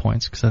 12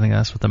 points, because I think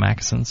that's what the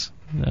Mackeson's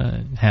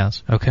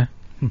has. Okay.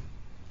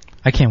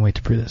 I can't wait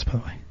to brew this, by the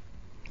way.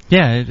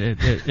 Yeah,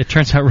 it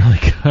turns out really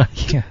good.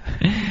 Yeah.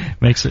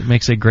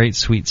 Makes a great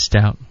sweet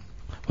stout.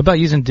 What about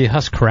using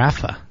dehusked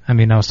carafa? I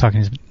mean, I was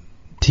talking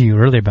to you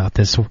earlier about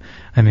this.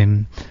 I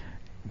mean,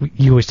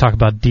 you always talk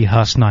about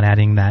dehusk not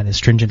adding that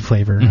astringent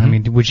flavor. Mm-hmm. I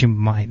mean, would you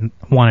might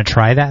want to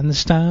try that in the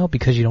style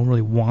because you don't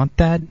really want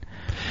that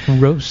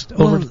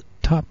over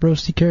top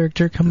roasty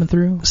character coming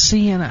through?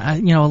 See, and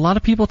a lot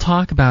of people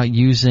talk about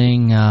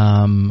using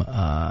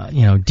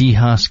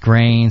dehusked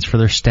grains for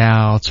their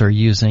stouts, or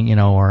using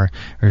or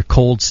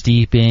cold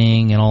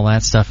steeping and all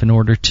that stuff in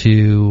order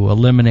to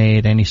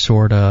eliminate any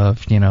sort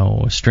of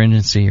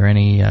astringency or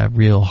any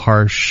real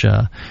harsh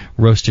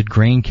roasted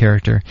grain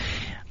character.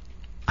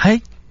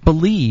 I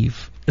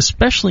believe,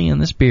 especially in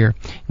this beer,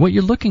 what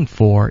you're looking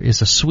for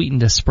is a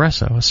sweetened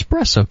espresso.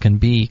 Espresso can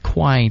be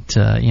quite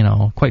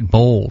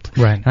bold.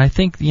 Right. And I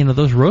think,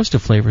 those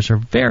roasted flavors are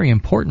very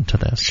important to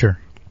this. Sure.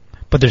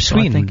 But they're So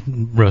I sweet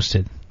and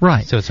roasted.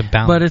 Right. So it's a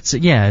balance. But it's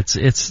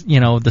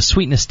the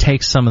sweetness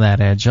takes some of that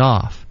edge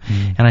off.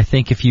 And I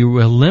think if you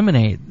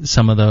eliminate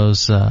some of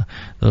those that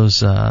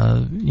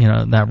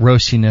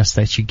roastiness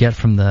that you get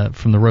from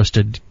the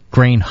roasted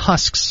grain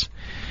husks,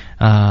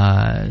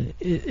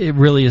 it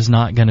really is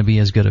not going to be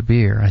as good a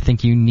beer. I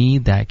think you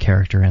need that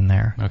character in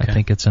there. Okay. I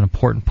think it's an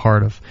important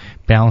part of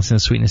balancing the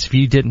sweetness. If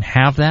you didn't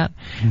have that,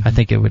 I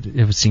think it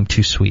would seem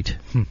too sweet.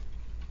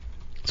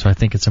 So I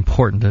think it's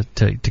important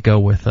to go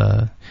with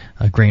a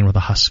grain with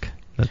a husk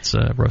that's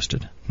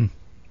roasted.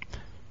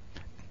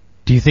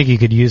 Do you think you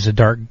could use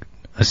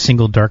a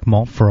single dark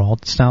malt for all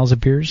styles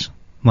of beers,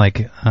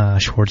 like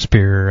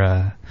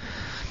Schwarzbier,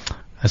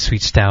 a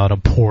sweet stout, a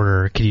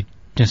porter? Could you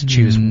just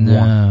choose one?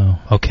 No.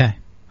 Okay.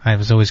 I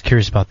was always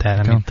curious about that.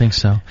 I don't think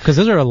so. Because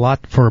those are a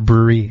lot for a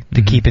brewery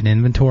to keep in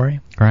inventory,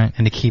 right?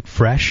 And to keep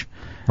fresh.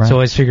 Right. So I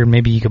always figured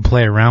maybe you could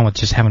play around with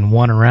just having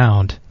one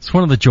around. It's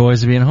one of the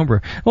joys of being a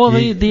homebrewer. Well,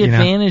 the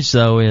advantage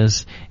though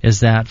is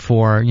that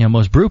for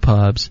most brew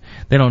pubs,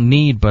 they don't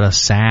need but a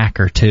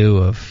sack or two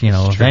of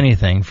of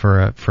anything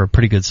for a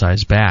pretty good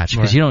sized batch,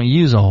 because you don't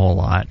use a whole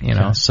lot,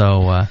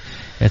 so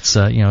it's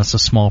it's a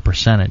small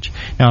percentage.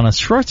 Now on a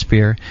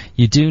Schwarzbier,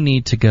 you do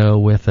need to go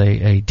with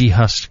a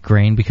dehusked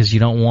grain because you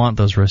don't want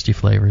those roasty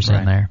flavors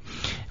in there.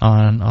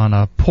 On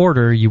a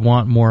porter, you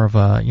want more of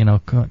a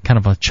kind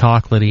of a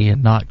chocolatey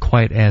and not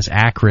quite as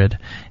acrid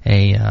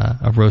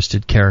a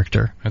roasted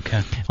character.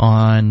 Okay.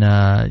 On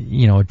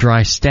a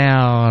dry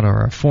stout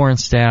or a foreign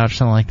stout or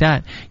something like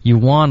that, you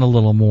want a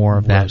little more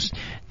of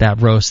that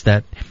roast.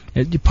 That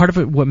part of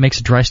it, what makes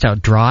a dry stout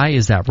dry,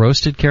 is that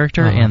roasted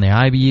character and the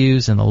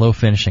IBUs and the low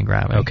finishing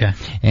gravity. Okay.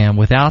 And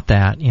without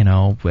that,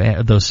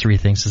 those three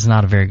things, it's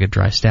not a very good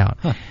dry stout.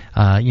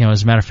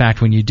 As a matter of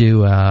fact, when you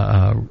do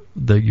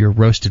your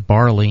roasted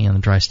barley in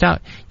the dry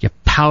stout, you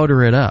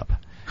powder it up.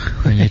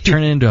 And you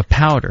turn it into a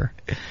powder.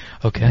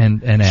 Okay.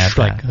 And add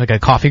like a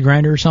coffee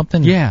grinder or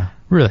something? Yeah.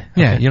 Really?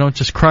 Yeah. Okay. You don't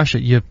just crush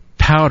it. You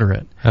powder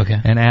it. Okay.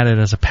 And add it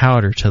as a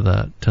powder to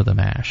the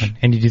mash.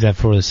 And you do that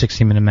for the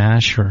 60-minute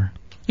mash, or?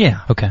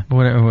 Yeah. Okay.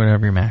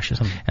 Whatever your mash is.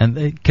 And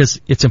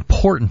because it's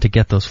important to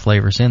get those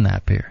flavors in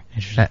that beer.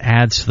 That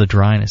adds to the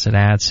dryness. It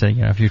adds to,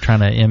 if you're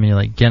trying to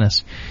emulate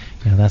Guinness,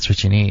 that's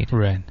what you need.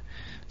 Right.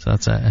 So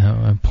that's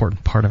an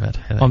important part of it.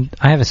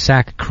 I have a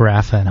sack of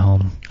Carafa at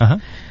home. Uh-huh.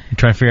 You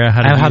trying to figure out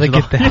how to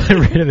get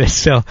rid of it.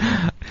 So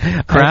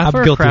Carafa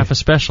or Carafa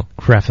Special?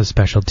 Carafa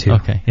Special too.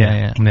 Okay.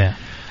 Yeah.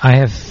 I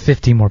have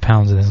 50 more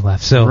pounds of this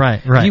left. So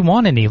right. If you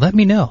want any, let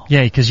me know.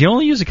 Yeah, because you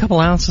only use a couple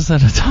ounces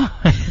at a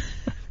time.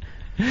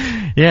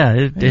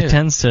 It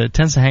tends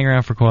to hang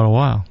around for quite a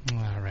while.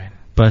 All right.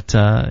 But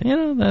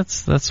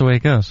that's the way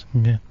it goes.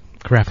 Yeah.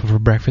 Carafa for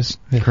breakfast.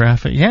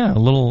 Carafa, a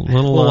little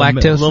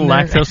lactose,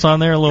 lactose on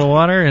there, a little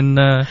water, and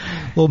a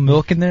little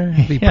milk in there.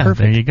 It'd be perfect.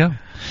 There you go.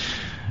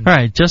 All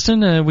right,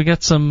 Justin, we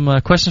got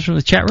some questions from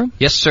the chat room.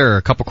 Yes, sir.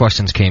 A couple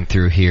questions came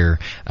through here.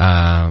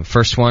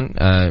 First one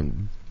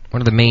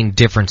of the main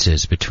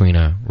differences between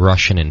a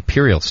Russian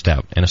Imperial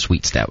Stout and a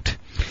Sweet Stout?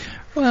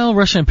 Well,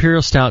 Russian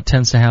Imperial Stout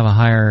tends to have a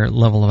higher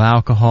level of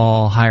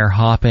alcohol, higher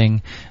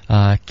hopping,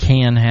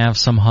 can have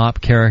some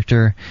hop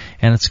character,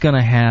 and it's going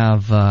to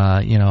have,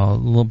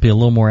 be a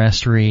little more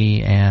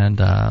estery and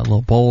a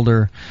little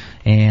bolder,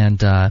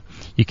 and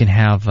you can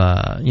have,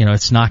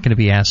 it's not going to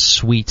be as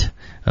sweet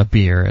a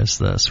beer as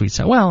the Sweet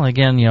Stout. Well,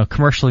 again,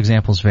 commercial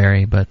examples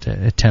vary, but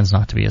it tends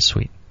not to be as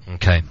sweet.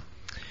 Okay.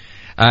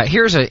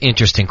 Here's an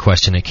interesting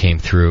question that came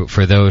through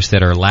for those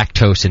that are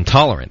lactose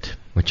intolerant,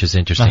 which is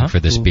interesting for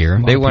this beer.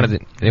 They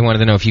wanted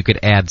to know if you could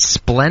add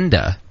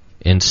Splenda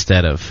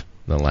instead of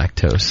the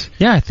lactose.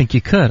 Yeah, I think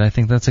you could. I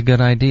think that's a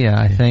good idea.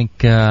 I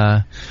think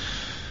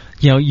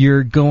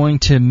you're going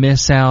to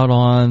miss out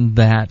on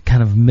that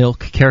kind of milk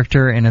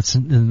character, and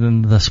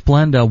the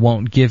Splenda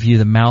won't give you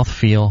the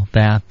mouthfeel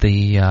that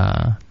the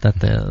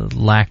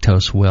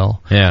lactose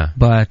will. Yeah.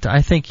 But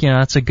I think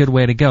that's a good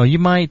way to go. You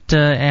might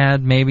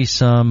add maybe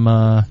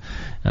some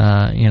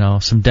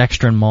some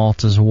dextrin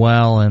malt as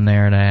well in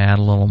there to add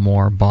a little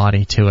more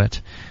body to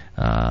it.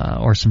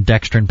 Or some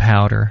dextrin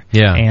powder.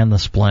 Yeah. And the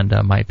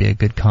Splenda might be a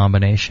good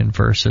combination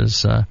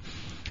versus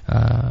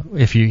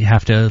if you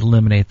have to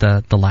eliminate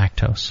the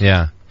lactose.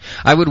 Yeah.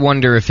 I would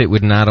wonder if it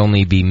would not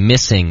only be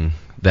missing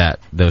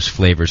those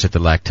flavors that the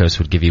lactose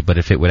would give you, but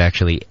if it would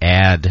actually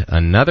add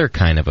another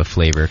kind of a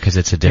flavor, because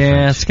it's a different...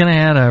 Yeah, it's going to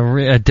add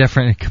a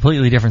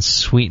completely different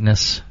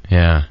sweetness.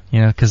 Yeah.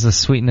 Because the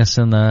sweetness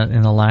in the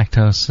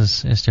lactose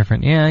is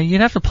different. Yeah, you'd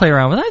have to play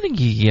around with it. I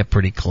think you can get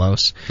pretty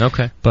close.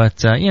 Okay.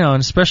 But,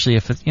 and especially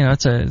if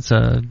it's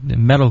a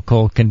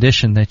medical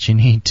condition that you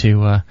need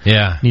to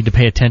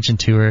pay attention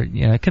to, or,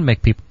 it can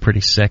make people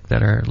pretty sick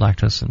that are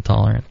lactose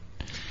intolerant.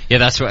 Yeah,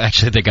 that's what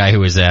actually the guy who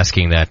was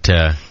asking that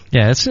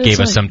gave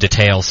us some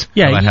details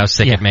about how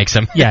sick it makes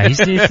him. Yeah,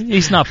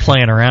 he's not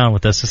playing around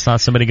with this. It's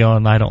not somebody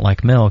going, I don't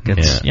like milk.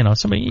 It's,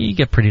 somebody, you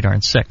get pretty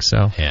darn sick,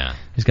 so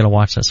he's got to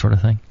watch that sort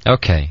of thing.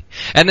 Okay.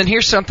 And then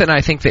here's something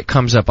I think that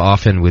comes up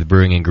often with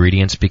brewing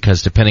ingredients,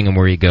 because depending on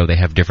where you go, they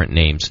have different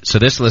names. So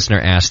this listener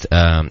asked,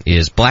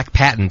 is black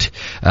patent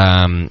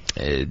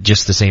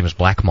just the same as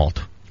black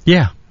malt?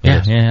 Yeah.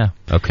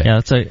 Okay. Yeah,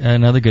 that's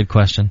another good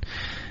question.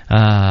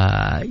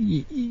 Black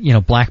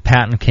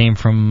patent came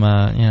from,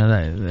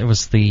 it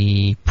was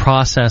the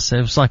process.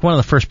 It was like one of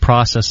the first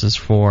processes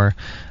for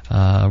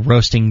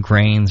roasting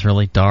grains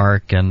really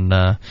dark, and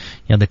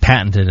they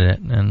patented it,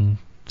 and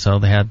so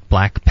they had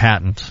black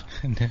patent.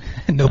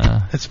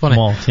 That's funny.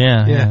 Malt.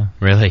 Yeah.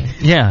 Really?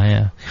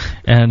 Yeah.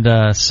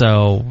 And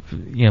so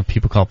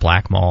people call it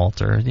black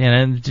malt, or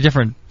and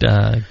different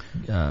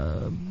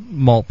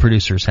malt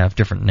producers have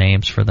different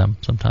names for them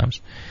sometimes.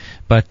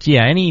 But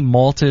any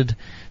malted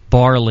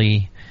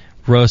barley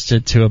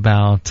roasted to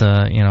about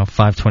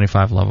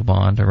 525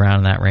 Lovibond,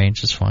 around that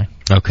range is fine.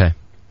 Okay.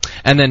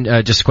 And then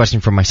just a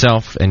question for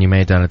myself, and you may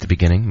have done it at the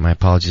beginning. My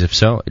apologies if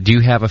so. Do you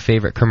have a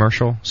favorite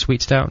commercial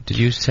sweet stout? Did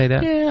you say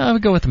that? Yeah, I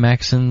would go with the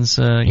Maxons,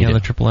 the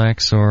Triple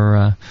X,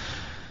 or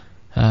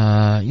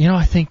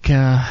I think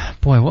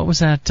what was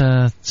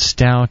that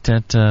stout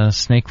at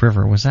Snake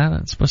River? Was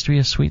that supposed to be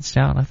a sweet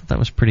stout? I thought that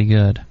was pretty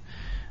good.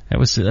 It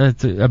was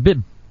a bit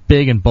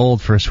big and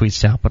bold for a sweet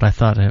stout, but I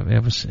thought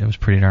it was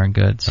pretty darn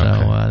good. So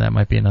that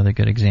might be another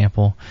good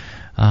example.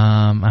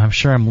 I'm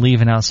sure I'm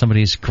leaving out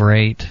somebody's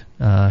great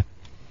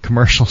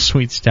commercial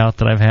sweet stout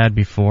that I've had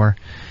before.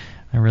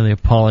 I really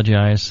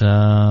apologize.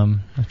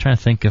 I'm trying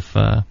to think if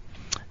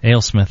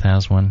AleSmith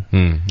has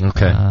one.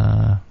 Okay.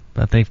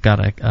 But they've got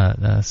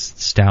a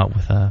stout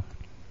with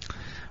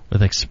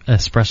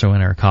espresso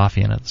in it or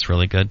coffee in it. It's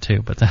really good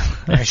too. But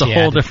that's a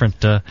whole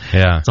different.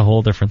 It's a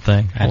whole different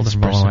thing. Whole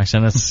different bottle of wax,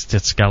 and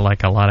it's got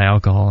like a lot of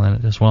alcohol in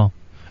it as well.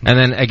 And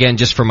then again,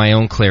 just for my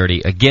own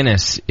clarity, a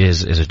Guinness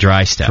is a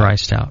dry stout. Dry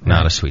stout,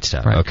 not a sweet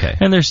stout. Right. Okay.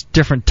 And there's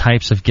different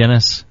types of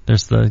Guinness.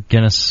 There's the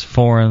Guinness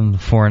Foreign,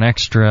 Foreign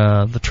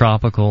Extra, the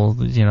tropical,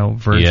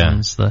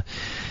 versions. Yeah.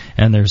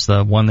 And there's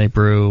the one they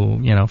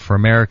brew, for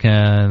America,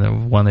 and the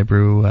one they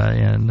brew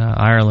in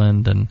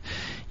Ireland, and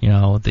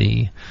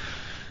the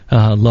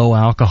low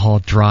alcohol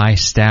dry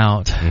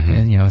stout. Mm-hmm.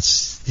 And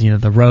it's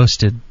the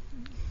roasted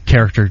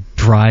character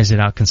dries it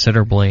out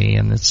considerably,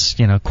 and it's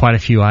quite a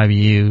few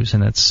IBUs,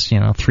 and it's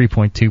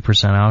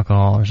 3.2%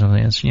 alcohol or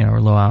something. It's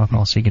low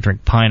alcohol, so you can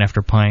drink pint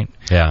after pint.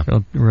 Yeah.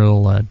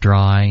 Real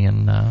dry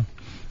and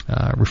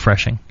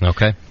refreshing.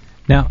 Okay.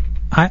 Now,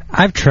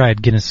 I've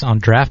tried Guinness on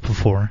draft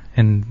before,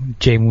 and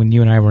Jay, when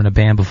you and I were in a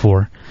band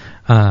before,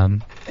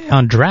 on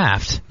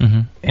draft,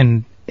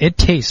 and it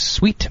tastes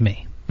sweet to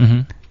me.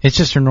 Mm-hmm. It's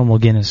just your normal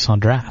Guinness on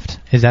draft.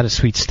 Is that a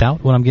sweet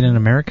stout when I'm getting in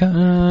America?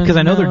 Because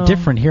I know they're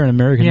different here in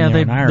America than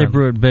in Ireland. They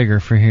brew it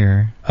bigger for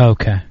here.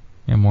 Okay.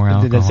 And more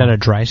alcohol. Is that a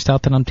dry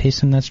stout that I'm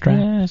tasting that's dry?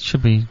 Yeah, it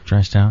should be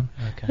dry stout.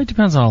 Okay. It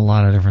depends on a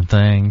lot of different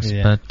things,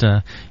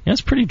 but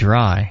it's pretty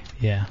dry.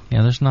 Yeah.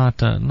 Yeah, there's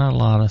not a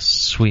lot of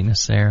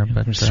sweetness there,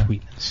 but there's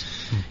sweetness.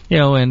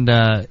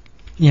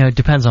 It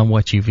depends on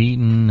what you've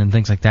eaten and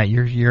things like that.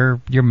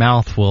 Your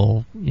mouth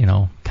will,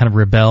 kind of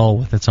rebel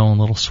with its own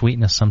little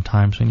sweetness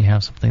sometimes when you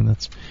have something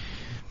that's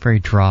very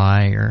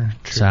dry or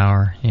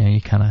sour. You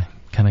kind of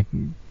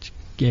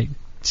it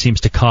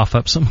seems to cough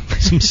up some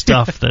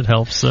stuff that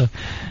helps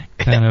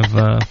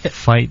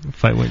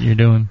fight what you're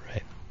doing.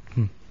 Right.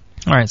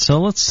 All right, so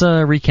let's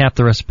recap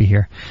the recipe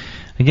here.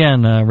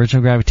 Again,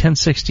 original gravity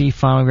 1060,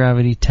 final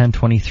gravity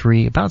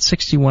 1023, about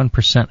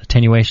 61%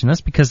 attenuation.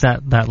 That's because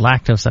that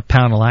lactose, that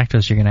pound of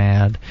lactose you're going to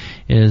add,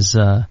 is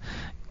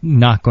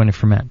not going to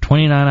ferment.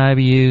 29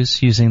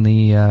 IBUs using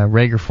the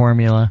Rager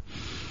formula.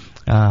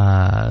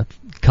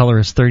 Color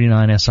is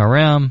 39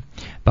 SRM,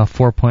 about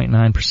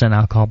 4.9%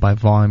 alcohol by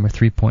volume or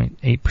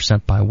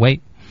 3.8% by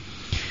weight.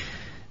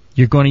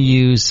 You're going to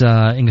use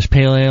English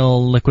Pale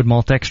Ale liquid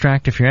malt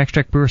extract if you're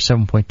extract brewer,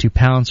 7.2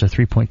 pounds or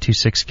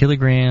 3.26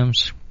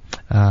 kilograms.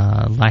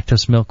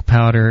 Lactose milk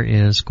powder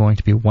is going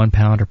to be 1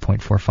 pound or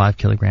 0.45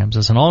 kilograms.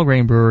 As an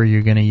all-grain brewer,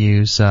 you're going to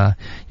use, you're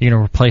going to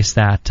replace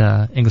that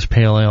English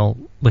Pale Ale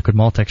liquid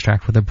malt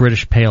extract with a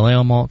British Pale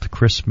Ale malt,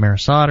 crisp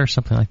Marisade or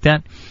something like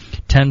that.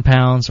 10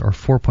 pounds or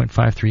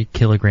 4.53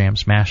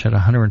 kilograms. Mash at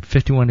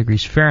 151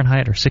 degrees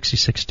Fahrenheit or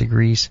 66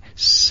 degrees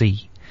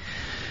C.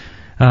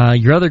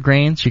 Your other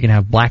grains, you can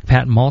have black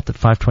patent malt at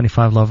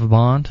 525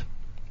 Lovibond,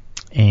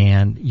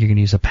 and you're going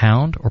to use a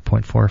pound or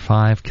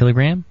 0.45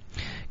 kilogram.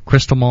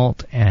 Crystal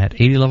malt at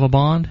 80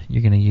 Lovibond,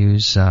 you're going to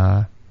use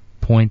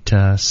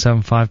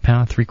 0.75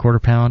 pound,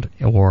 3/4 pound,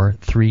 or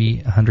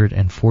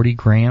 340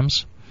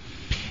 grams.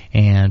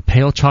 And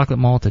pale chocolate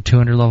malt at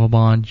 200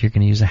 Lovibond, you're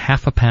going to use a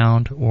half a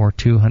pound or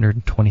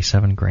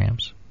 227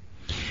 grams.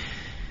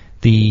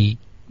 The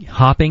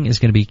hopping is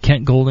going to be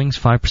Kent Golding's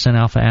 5%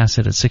 alpha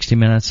acid at 60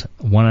 minutes,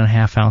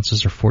 1.5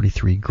 ounces or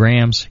 43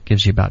 grams.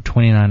 Gives you about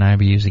 29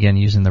 IBUs, again,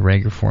 using the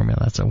Rager formula.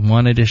 That's a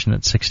 1 addition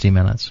at 60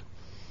 minutes.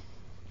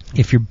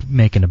 If you're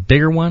making a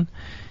bigger one,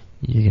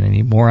 You're going to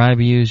need more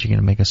IBUs. You're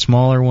going to make a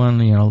smaller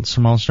one,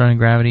 small starting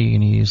gravity. You're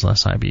going to use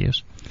less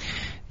IBUs.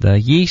 The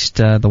yeast,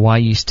 the Y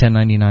Yeast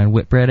 1099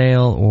 Whitbread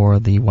Ale, or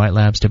the White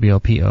Labs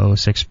WLP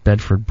 006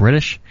 Bedford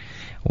British,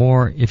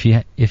 or if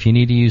you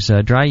need to use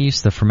dry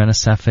yeast, the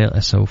Fermentasafale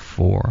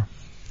SO4.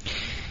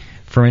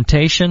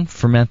 Fermentation,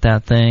 ferment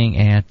that thing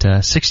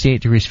at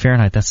 68 degrees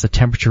Fahrenheit. That's the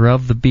temperature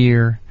of the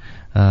beer,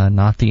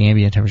 not the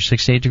ambient temperature.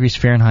 68 degrees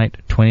Fahrenheit,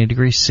 20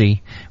 degrees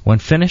C. When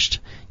finished,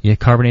 you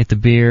carbonate the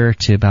beer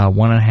to about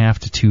 1.5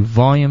 to 2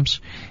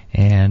 volumes,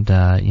 and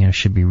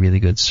should be really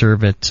good.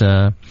 Serve it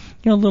a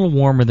little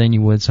warmer than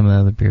you would some of the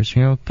other beers.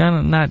 Kind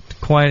of not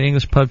quite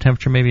English pub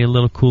temperature, maybe a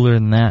little cooler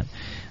than that.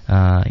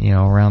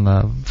 Around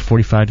the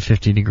 45 to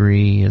 50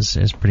 degree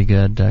is pretty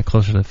good,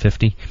 closer to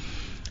 50.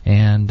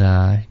 And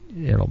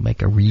it'll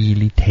make a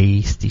really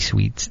tasty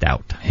sweet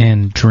stout.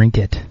 And drink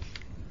it.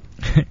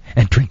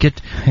 And drink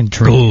it. And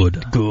drink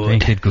good.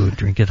 Drink it good.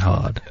 Drink it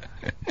hard.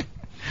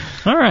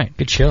 All right.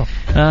 Good show.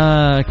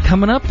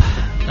 Coming up,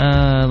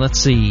 let's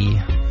see,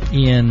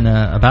 in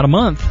about a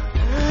month,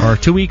 or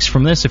 2 weeks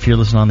from this, if you're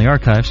listening on the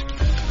archives,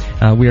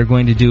 we are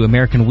going to do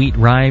American Wheat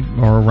Rye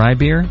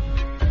beer.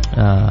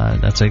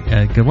 That's a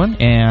good one.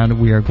 And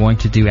we are going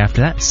to do,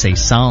 after that,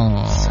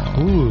 Saison.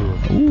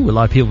 Ooh, a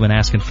lot of people have been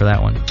asking for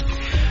that one.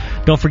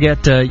 Don't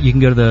forget, you can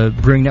go to the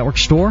Brewing Network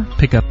store,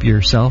 pick up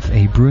yourself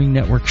a Brewing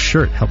Network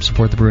shirt, help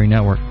support the Brewing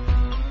Network.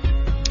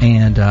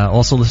 And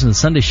also listen to the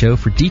Sunday Show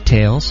for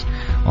details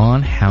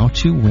on how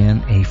to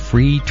win a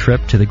free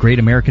trip to the Great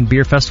American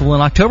Beer Festival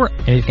in October.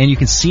 And you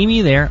can see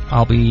me there.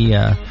 I'll be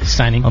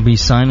signing. I'll be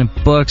signing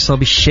books. I'll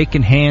be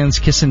shaking hands,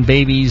 kissing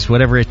babies,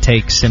 whatever it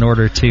takes in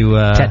order to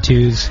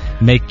tattoos,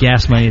 make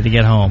gas money to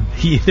get home.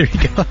 Yeah, there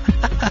you go.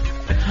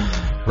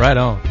 Right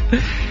on.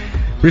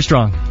 Brew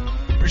strong.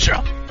 Brew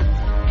strong.